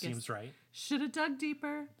 it seems right. Should have dug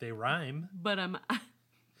deeper. They rhyme. But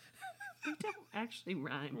they don't actually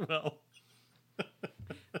rhyme. Well,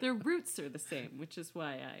 their roots are the same, which is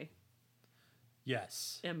why I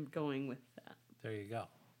am going with that. There you go.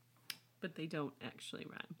 But they don't actually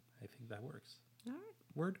rhyme. I think that works. All right.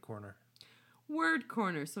 Word corner. Word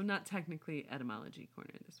corner, so not technically etymology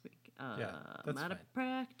corner this week. That's I'm out of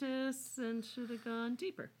practice and should have gone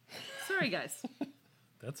deeper. Sorry, guys.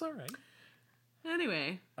 That's all right.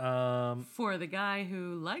 Anyway, for the guy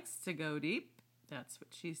who likes to go deep, that's what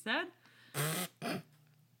she said.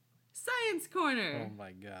 Science corner. Oh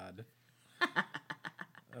my God.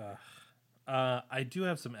 I do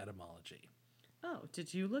have some etymology. Oh,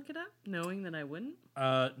 did you look it up, knowing that I wouldn't?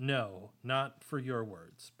 No, not for your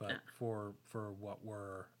words, but for what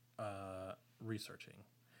we're researching,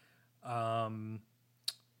 or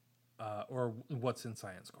what's in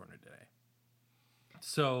Science Corner today.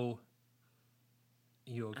 So,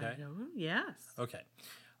 you okay? I don't know. Yes. Okay.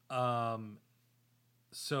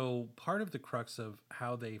 So part of the crux of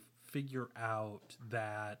how they figure out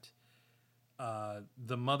that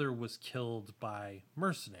the mother was killed by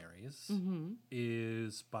mercenaries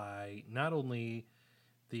is by not only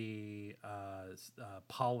the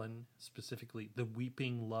pollen, specifically the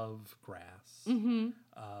weeping love grass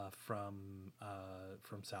from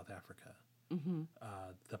South Africa,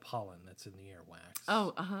 the pollen that's in the earwax.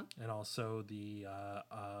 Oh, and also the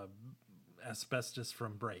asbestos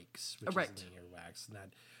from brakes, which is in the earwax. And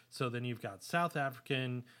that, so then you've got South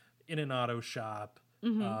African in an auto shop.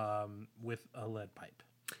 With a lead pipe.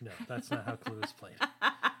 No, that's not how Clue is played.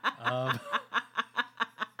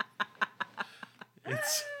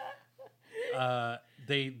 It's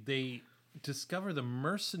they discover the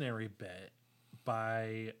mercenary bit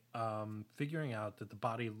by figuring out that the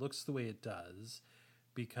body looks the way it does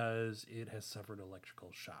because it has suffered electrical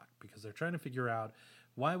shock. Because they're trying to figure out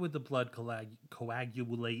why would the blood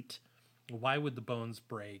coagulate, why would the bones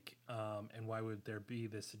break, and why would there be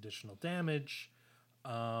this additional damage.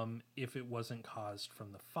 If it wasn't caused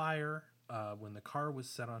from the fire, when the car was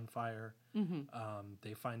set on fire,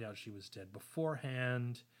 they find out she was dead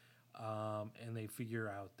beforehand, and they figure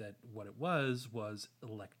out that what it was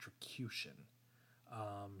electrocution.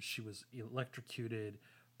 She was electrocuted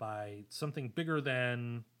by something bigger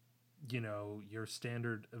than, your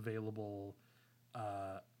standard available,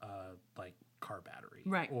 like car battery,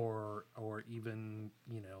 right? Or even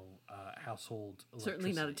household electricity.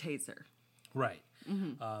 Certainly not a taser. Right.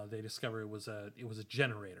 They discover it was a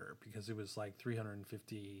generator because it was like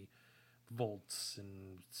 350 volts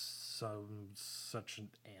and such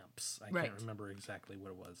amps. I can't remember exactly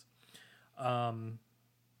what it was.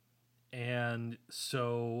 And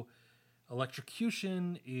so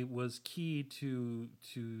Electrocution, it was key to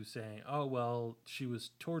saying, oh well, she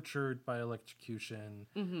was tortured by electrocution.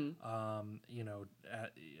 You know,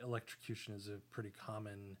 electrocution is a pretty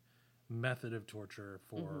common method of torture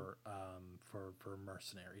for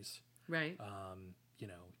mercenaries. Right. You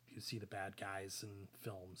know, you see the bad guys in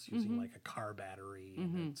films using like a car battery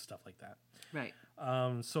and stuff like that. Right.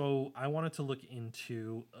 So I wanted to look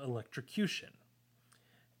into electrocution,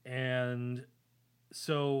 and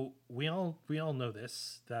so we all know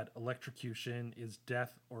this, that electrocution is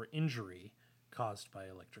death or injury caused by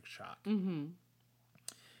electric shock.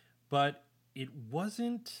 But it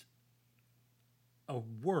wasn't a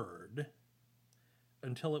word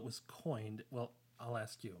until it was coined. Well, I'll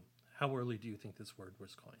ask you, how early do you think this word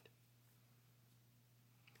was coined?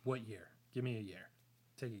 What year? Give me a year.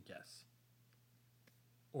 Take a guess.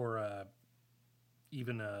 Or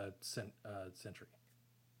even a century.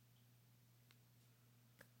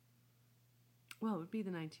 Well, it would be the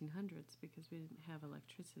 1900s because we didn't have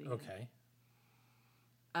electricity yet. Okay.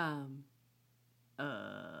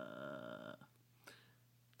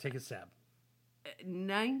 'Take a stab.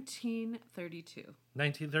 1932.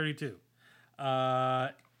 1932.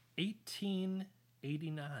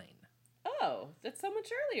 1889 Oh, that's so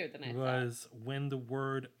much earlier than I thought. was when the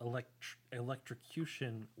word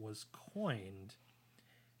electrocution was coined.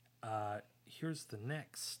 Here's the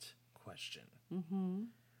next question.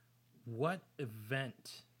 What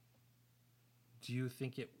event do you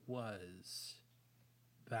think it was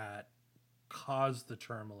that caused the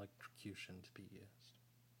term electrocution to be used?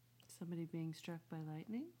 Somebody being struck by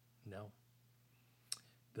lightning? No.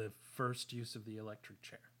 The first use of the electric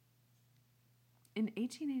chair. In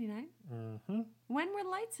 1889? Mm-hmm. When were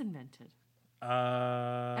lights invented?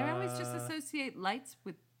 I always just associate lights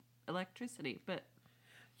with electricity, but...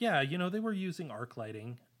 Yeah, you know, they were using arc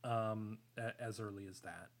lighting as early as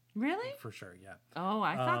that. Really? For sure, yeah. Oh,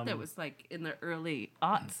 I thought that was like in the early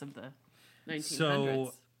aughts of the 1900s.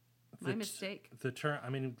 So, My mistake. The term, I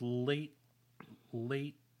mean, late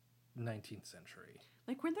 19th century.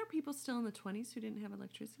 Like, weren't there people still in the 20s who didn't have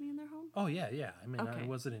electricity in their home? Oh yeah. I mean, Okay. it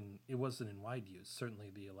wasn't in wide use. Certainly,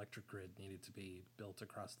 the electric grid needed to be built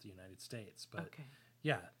across the United States. But Okay.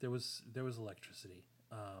 yeah, there was electricity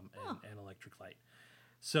and electric light.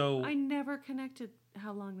 So I never connected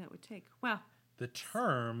how long that would take. Wow. the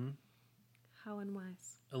term How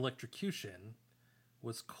unwise. electrocution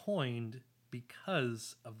was coined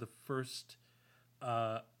because of the first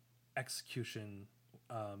execution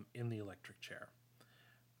in the electric chair.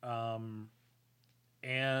 And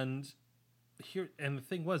the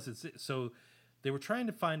thing was, so they were trying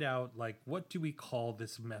to find out, like, what do we call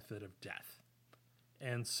this method of death?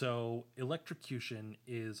 And so electrocution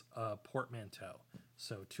is a portmanteau.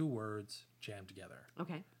 So two words jammed together.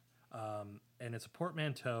 Okay. And it's a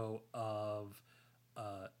portmanteau of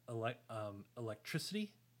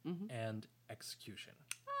electricity and execution.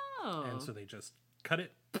 Oh. And so they just cut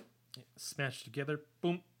it, smashed together,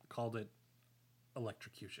 boom, called it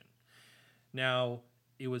electrocution. Now,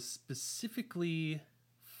 it was specifically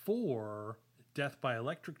for death by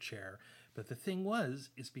electric chair, but the thing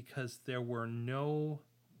is because there were no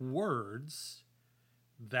words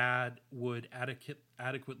that would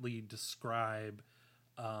adequately describe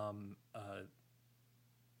an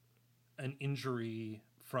injury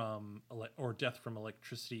from or death from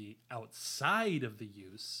electricity outside of the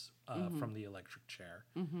use from the electric chair.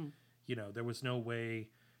 You know, there was no way.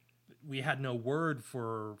 We had no word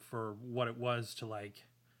for what it was to, like,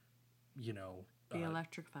 you know, be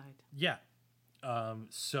electrified. Yeah.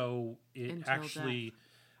 So it Until actually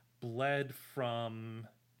bled from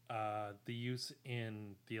the use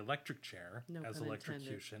in the electric chair as pun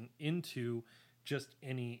electrocution into just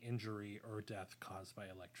any injury or death caused by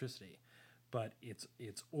electricity. But its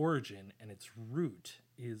origin and its root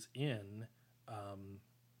is in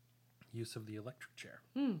use of the electric chair.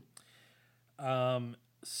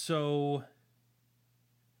 So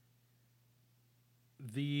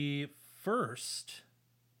the first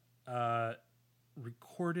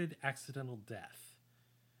recorded accidental death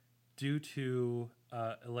due to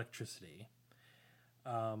electricity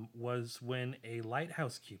was when a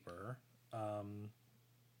lighthouse keeper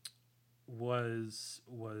was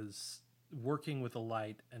working with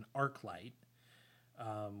an arc light,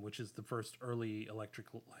 which is the first early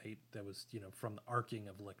electric light that was, you know, from the arcing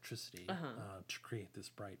of electricity to create this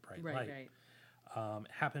bright light. Right.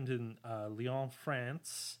 Happened in Lyon,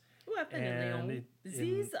 France. What happened in Lyon?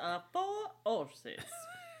 These are 4 horses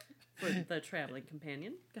for the traveling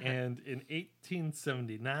companion. And in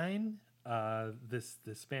 1879,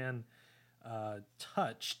 this man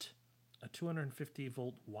touched a 250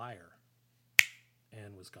 volt wire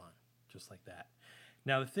and was gone. just like that.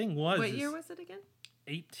 Now, the thing was... What year was it again?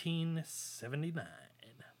 1879.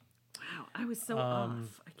 Wow, I was so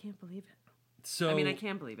off. I can't believe it. So, I mean, I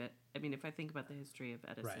can believe it. I mean, if I think about the history of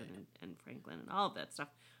Edison and Franklin and all of that stuff,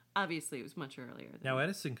 obviously it was much earlier. Now,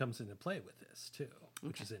 Edison comes into play with this, too,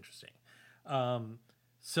 which is interesting.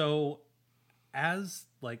 So, as,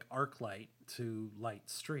 like, arc light to light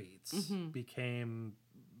streets became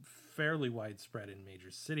fairly widespread in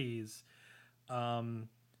major cities,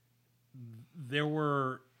 there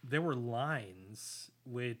were lines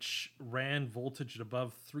which ran voltage at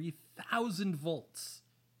above 3,000 volts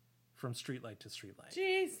from streetlight to streetlight.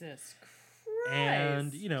 Jesus Christ!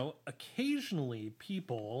 And occasionally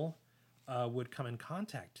people would come in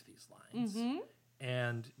contact to these lines,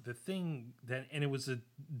 and the thing that it was a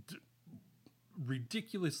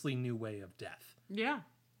ridiculously new way of death. Yeah.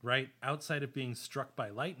 Right? Outside of being struck by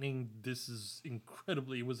lightning, it was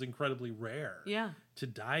incredibly rare to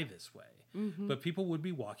die this way. But people would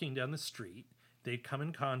be walking down the street, they'd come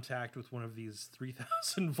in contact with one of these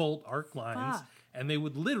 3,000 volt arc lines, and they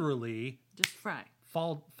would literally just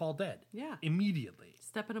fall dead. Yeah. Immediately.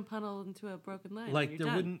 Step in a puddle into a broken line. Like there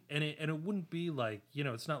done. wouldn't it wouldn't be like,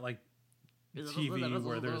 it's not like TV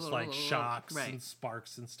where there's like shocks and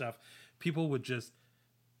sparks and stuff. People would just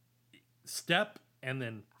step and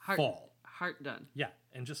then fall. Heart done. Yeah,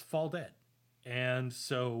 and just fall dead. And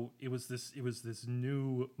so it was this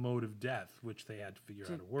new mode of death which they had to figure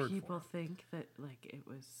out a word for. Did people think that like it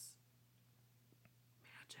was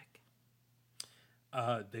magic?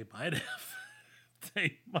 They might have.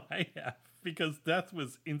 They might have, because death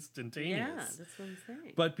was instantaneous. Yeah, that's what I'm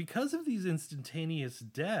saying. But because of these instantaneous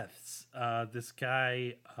deaths, this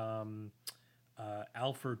guy,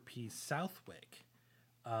 Alfred P. Southwick,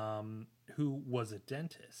 who was a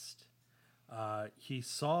dentist, he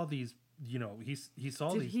saw these, he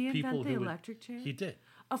saw Did these he people invent the who electric chair? He did.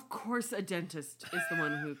 Of course a dentist is the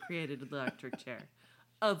one who created the electric chair.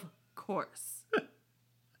 Of course.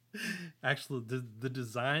 Actually, the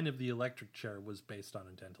design of the electric chair was based on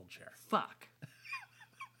a dental chair. Fuck.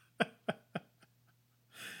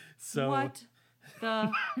 So what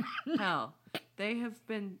the hell? They have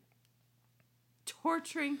been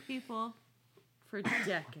torturing people for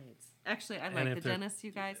decades. Actually, I like the dentist,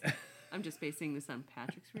 you guys. I'm just basing this on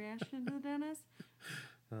Patrick's reaction to the dentist.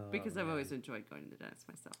 Because I've always enjoyed going to the dentist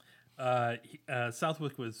myself.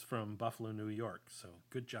 Southwick was from Buffalo, New York, so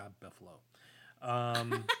good job, Buffalo. I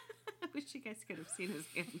wish you guys could have seen his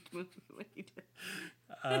hand move when he did.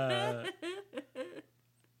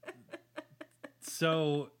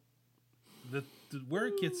 So where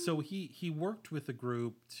it gets, so he worked with a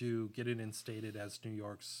group to get it instated as New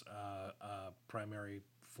York's primary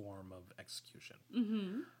form of execution,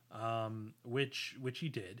 which he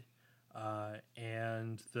did,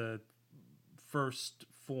 and the first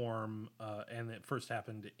form, and it first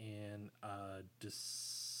happened in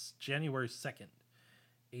January 2nd,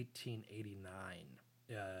 1889.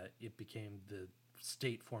 It became the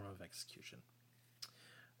state form of execution.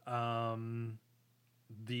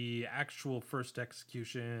 The actual first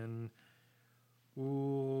execution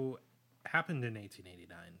happened in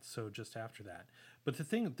 1889, so just after that. But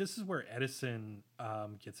this is where Edison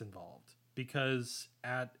gets involved, because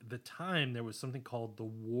at the time there was something called the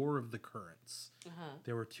War of the Currents.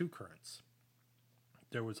 There were two currents.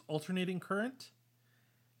 There was alternating current,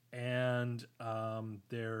 and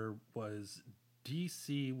there was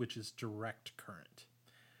DC, which is direct current.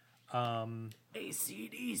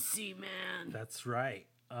 AC/DC, man. That's right.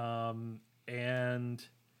 And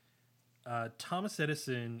Thomas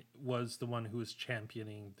Edison was the one who was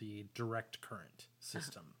championing the direct current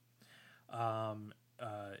system.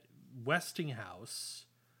 Westinghouse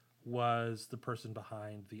was the person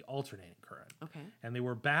behind the alternating current. Okay. And they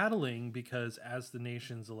were battling because as the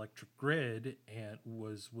nation's electric grid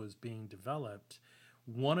was being developed,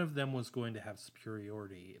 one of them was going to have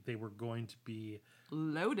superiority. They were going to be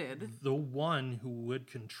loaded, the one who would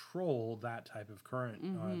control that type of current,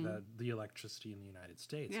 the electricity in the United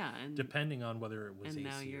States. Yeah, and depending on whether it was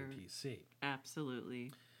AC or DC.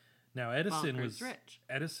 Absolutely. Now Edison was rich.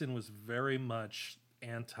 Edison was very much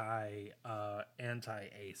anti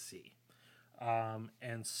AC,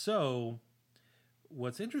 and so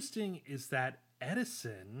what's interesting is that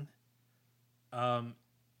Edison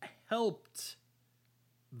helped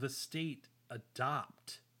the state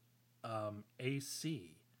adopt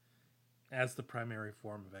AC as the primary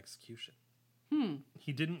form of execution.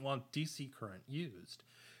 He didn't want DC current used,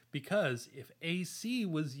 because if AC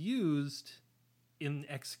was used in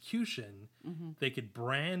execution, they could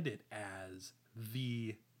brand it as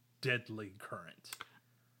the deadly current.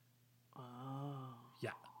 Oh.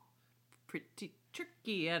 Yeah. Pretty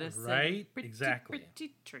tricky, Edison. Right? Pretty, Exactly.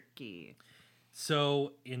 Pretty tricky.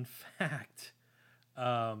 So, in fact,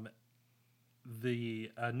 the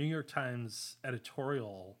New York Times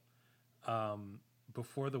editorial,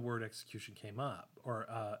 before the word execution came up, or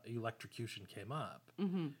electrocution came up,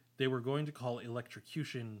 they were going to call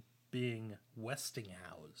electrocution being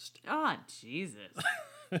Westinghoused. Oh, Jesus.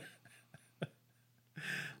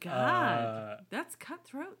 God, that's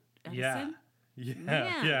cutthroat, Edison. Yeah,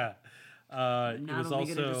 Man. yeah. It Not was only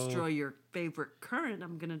going to also destroy your favorite current,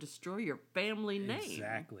 I'm going to destroy your family name.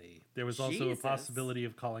 exactly. There was also a possibility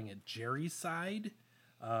of calling it Jerry-side,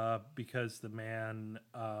 because the man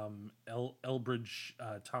Elbridge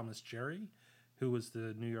Thomas Gerry, who was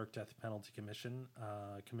the New York Death Penalty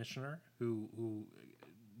commissioner, who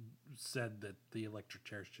said that the electric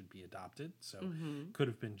chair should be adopted, so could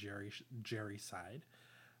have been Jerry-side.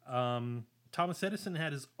 Thomas Edison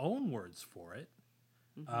had his own words for it.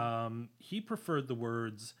 He preferred the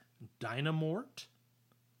words dynamort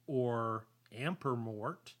or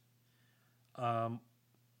ampermort,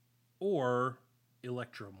 or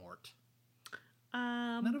electromort.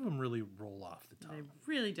 None of them really roll off the tongue. They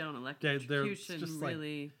really don't. Electrocution just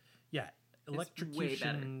really... Yeah,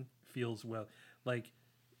 electrocution feels well. Like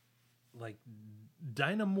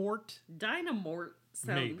dynamort? Dynamort sounds...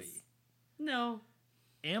 Maybe. No.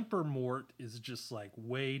 Ampermort is just like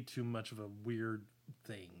way too much of a weird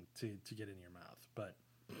thing to get in your mouth. But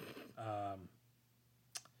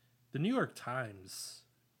the New York Times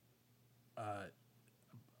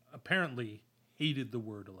apparently hated the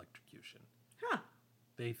word electrocution. Huh.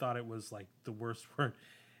 They thought it was like the worst word.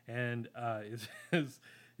 And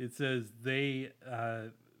it says they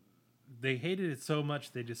hated it so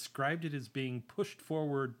much they described it as being pushed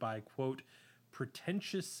forward by, quote,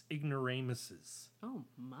 pretentious ignoramuses. Oh,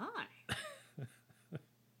 my.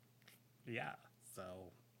 Yeah,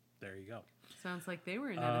 so there you go. Sounds like they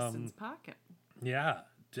were in Edison's pocket. Yeah,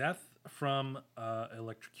 death from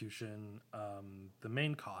electrocution, the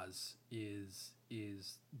main cause is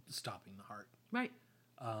stopping the heart. Right.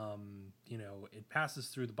 It passes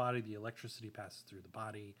through the body, the electricity passes through the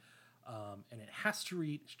body, and it has to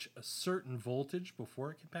reach a certain voltage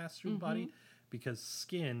before it can pass through the body, because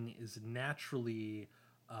skin is naturally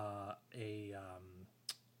what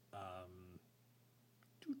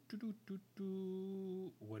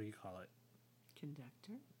do you call it?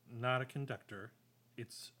 Conductor? Not a conductor.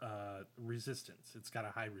 It's resistance. It's got a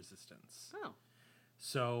high resistance. Oh.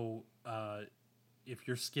 So if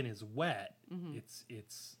your skin is wet,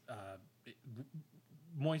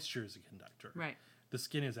 moisture is a conductor. Right. The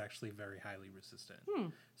skin is actually very highly resistant.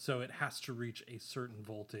 So it has to reach a certain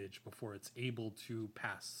voltage before it's able to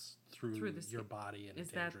pass through your body in a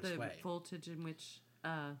dangerous way. Is that the voltage in which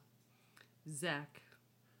Zach?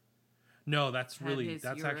 No, that's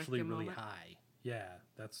actually really moment? high. Yeah,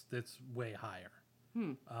 that's way higher.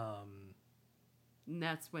 And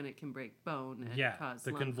that's when it can break bone and cause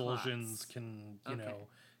the lung convulsions clots.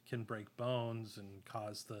 can break bones and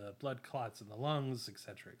cause the blood clots in the lungs,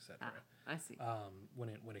 etc., etc. I see.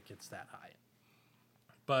 When it gets that high,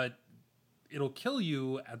 but it'll kill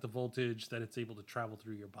you at the voltage that it's able to travel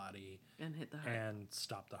through your body and hit the heart and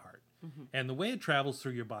stop the heart. And the way it travels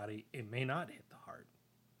through your body, it may not hit the heart.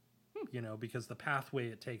 Because the pathway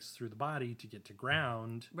it takes through the body to get to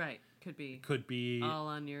ground, right, could be all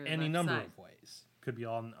on your any number side. of ways. Could be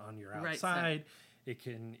on your outside. Right side. It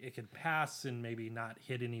can pass and maybe not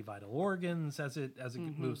hit any vital organs as it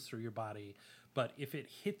moves through your body. But if it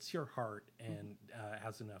hits your heart and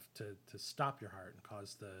has enough to stop your heart and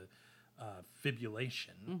cause the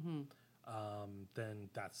fibrillation, then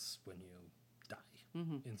that's when you die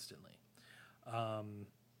instantly.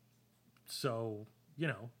 So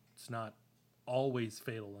it's not always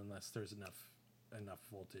fatal unless there's enough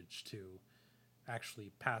voltage to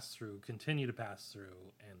actually continue to pass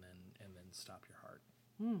through, and then stop your heart.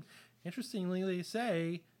 Interestingly, they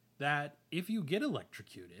say that if you get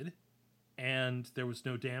electrocuted and there was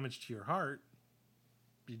no damage to your heart,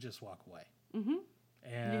 you just walk away.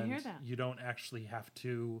 And you hear that? You don't actually have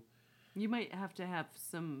to. You might have to have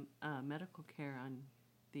some medical care on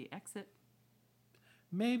the exit.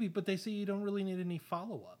 Maybe, but they say you don't really need any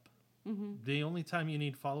follow-up. The only time you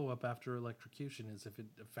need follow-up after electrocution is if it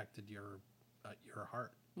affected your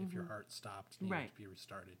heart. If your heart stopped and needed to be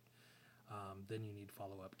restarted, then you need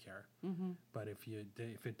follow-up care. But if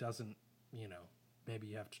it doesn't, maybe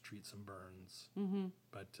you have to treat some burns.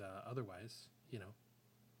 But otherwise,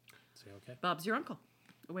 say okay. Bob's your uncle.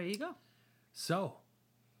 Away you go. So,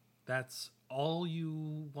 that's all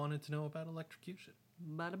you wanted to know about electrocution.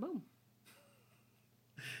 Bada boom.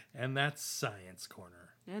 And that's Science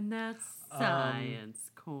Corner. And that's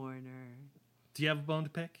Science Corner. Do you have a bone to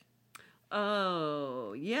pick?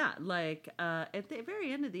 Oh, yeah. Like at the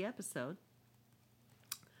very end of the episode,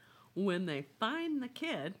 when they find the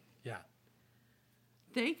kid, Yeah.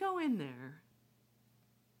 they go in there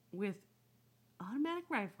with automatic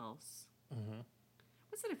rifles. Mm-hmm.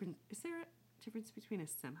 What's the difference? Is there a difference between a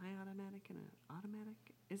semi-automatic and an automatic?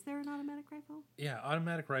 Is there an automatic rifle? Yeah,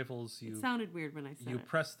 automatic rifles. It sounded weird when I said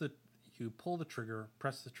it. You pull the trigger,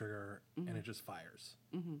 press the trigger, and it just fires.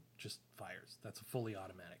 Mm-hmm. Just fires. That's a fully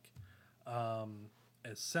automatic.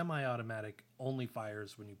 A semi-automatic only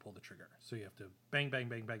fires when you pull the trigger. So you have to bang, bang,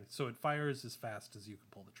 bang, bang. So it fires as fast as you can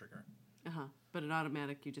pull the trigger. But an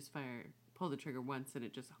automatic, you just pull the trigger once, and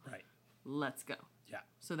it just let's go. Yeah.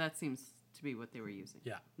 So that seems to be what they were using.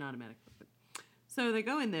 Yeah. An automatic weapon. So they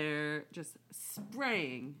go in there just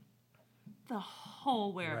spraying the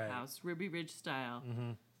whole warehouse, Ruby Ridge style,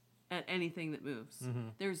 at anything that moves.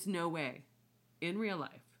 There's no way in real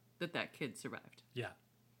life that kid survived. Yeah.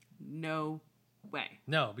 No way.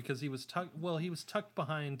 No, because he was tucked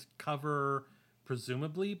behind cover,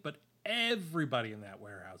 presumably, but everybody in that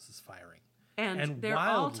warehouse is firing. And they're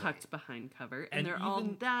all tucked behind cover, and they're all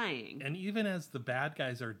dying. And even as the bad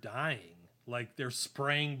guys are dying, like they're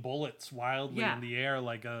spraying bullets wildly in the air,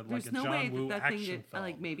 like a John Woo action film.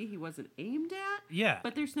 Like maybe he wasn't aimed at. Yeah,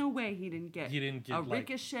 but there's no way he didn't get a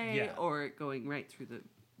ricochet or it going right through the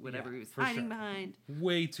whatever he was hiding behind.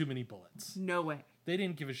 Way too many bullets. No way. They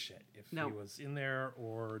didn't give a shit if he was in there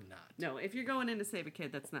or not. No, if you're going in to save a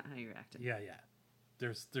kid, that's not how you're acting. Yeah.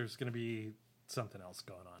 There's going to be something else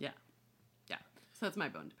going on. Yeah. So that's my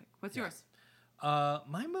bone to pick. What's yours?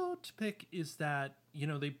 My bone to pick is that,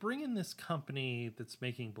 they bring in this company that's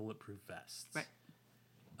making bulletproof vests. Right.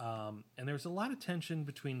 And there's a lot of tension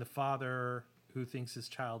between the father, who thinks his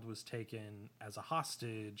child was taken as a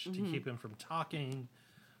hostage to keep him from talking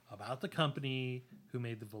about the company who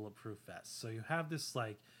made the bulletproof vests. So you have this,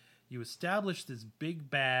 you establish this big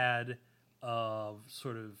bad of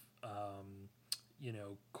sort of,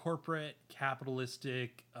 corporate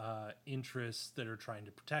capitalistic interests that are trying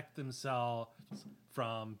to protect themselves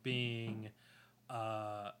from being,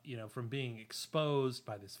 exposed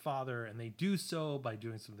by this father. And they do so by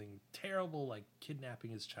doing something terrible, like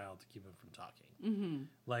kidnapping his child to keep him from talking.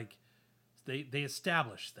 Like they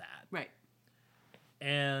establish that. Right.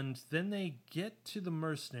 And then they get to the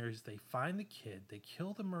mercenaries. They find the kid. They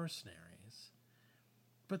kill the mercenaries.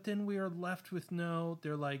 But then we are left with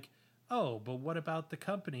they're like, oh, but what about the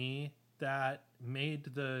company that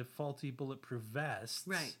made the faulty bulletproof vests?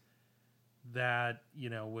 Right. That,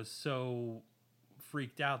 was so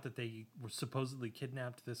freaked out that they were supposedly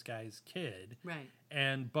kidnapped this guy's kid. Right.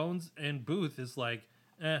 And Booth is like,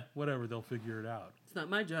 whatever, they'll figure it out. It's not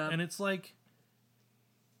my job. And it's like,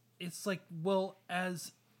 well,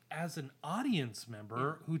 as an audience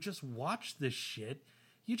member who just watched this shit,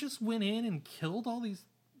 you just went in and killed all these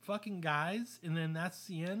fucking guys, and then that's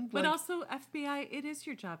the end. But also, FBI, it is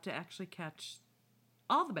your job to actually catch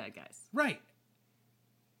all the bad guys. Right.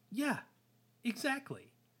 Yeah,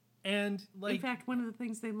 exactly. And in fact, one of the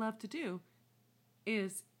things they love to do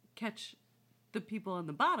is catch the people on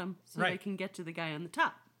the bottom so they can get to the guy on the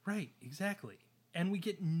top. Right, exactly. And we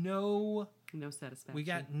get no satisfaction. We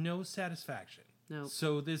got no satisfaction. No.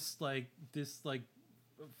 So this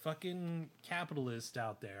fucking capitalist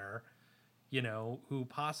out there, who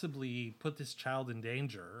possibly put this child in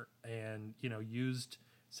danger and, used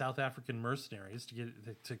South African mercenaries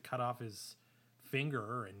to cut off his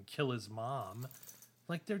finger and kill his mom.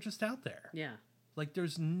 Like, they're just out there. Yeah. Like,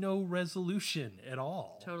 there's no resolution at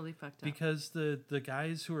all. Totally fucked up. Because the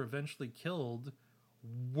guys who were eventually killed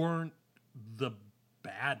weren't the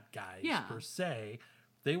bad guys per se.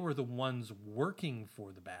 They were the ones working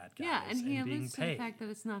for the bad guys. Yeah, and he being alludes to the fact that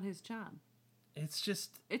it's not his job.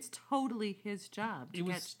 It's totally his job to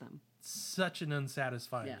catch them. Such an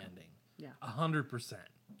unsatisfying ending. Yeah. 100%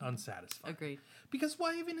 unsatisfying. Agreed. Because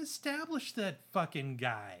why even establish that fucking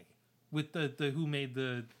guy with the who made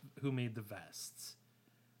the vests?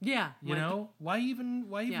 Yeah. Why even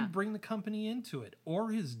bring the company into it,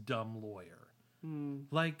 or his dumb lawyer?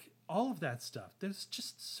 Like, all of that stuff. That's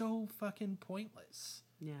just so fucking pointless.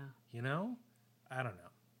 Yeah. I don't know.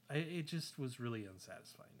 It just was really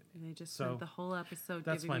unsatisfying to me. And they just spent the whole episode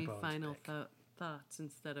giving me final thoughts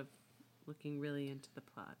instead of looking really into the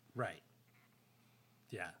plot. Right.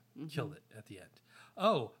 Yeah. Killed it at the end.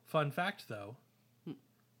 Oh, fun fact, though.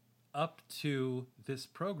 Up to this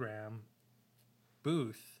program,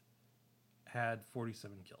 Booth had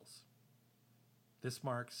 47 kills. This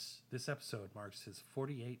episode marks his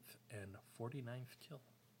 48th and 49th kill.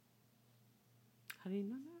 How do you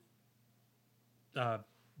know that?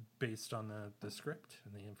 Based on the script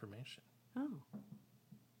and the information. Oh.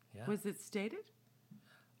 Yeah. Was it stated?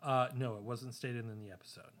 No, it wasn't stated in the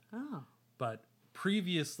episode. Oh. But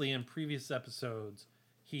previously, in previous episodes,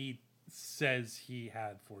 he says he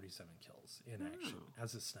had 47 kills in action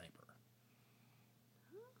as a sniper.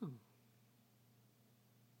 Oh.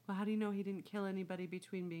 Well, how do you know he didn't kill anybody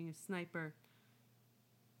between being a sniper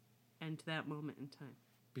and to that moment in time?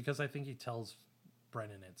 Because I think he tells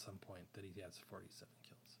Brennan at some point that he has 47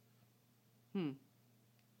 kills.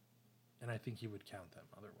 And I think he would count them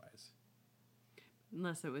otherwise.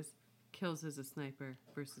 Unless it was kills as a sniper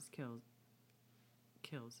versus kills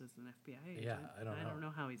as an FBI agent. Yeah, I don't know. I don't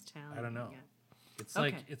know how he's tallying. I don't know.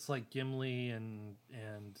 It. It's like Gimli and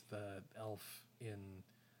the elf in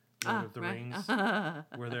Lord of the Rings,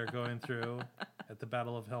 where they're going through at the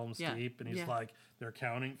Battle of Helm's Deep, and he's like, they're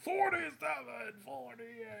counting 47,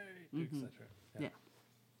 48, etc. Yeah.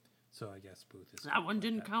 So I guess Booth is that one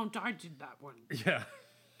didn't count. I did that one. Yeah.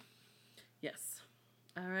 Yes.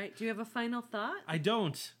 All right. Do you have a final thought? I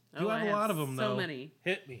don't. You have a lot of them, though. So many.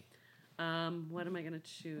 Hit me. What am I going to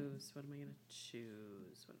choose?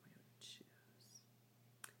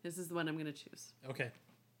 This is the one I'm going to choose. Okay.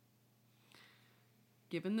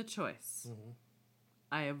 Given the choice,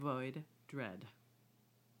 I avoid dread.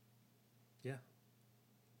 Yeah.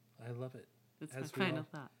 I love it. That's my final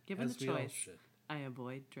thought. Given the choice, I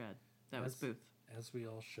avoid dread. That was Booth. As we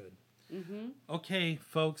all should. Okay,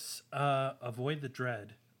 folks, avoid the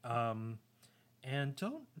dread. And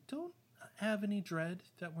don't have any dread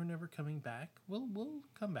that we're never coming back. We'll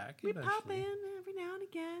come back eventually. We pop in every now and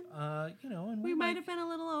again. And we might have been a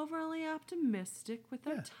little overly optimistic with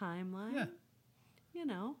our timeline. Yeah.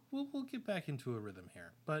 We'll get back into a rhythm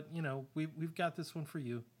here. But we've got this one for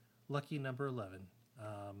you. Lucky number 11.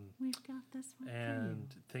 We've got this one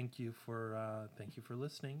and for you. thank you for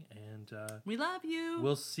listening, and we love you.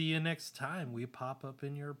 We'll see you next time we pop up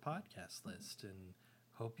in your podcast list, and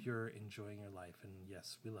hope you're enjoying your life. And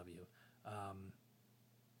yes, we love you.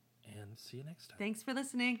 And see you next time. Thanks for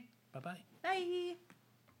listening. Bye-bye. Bye.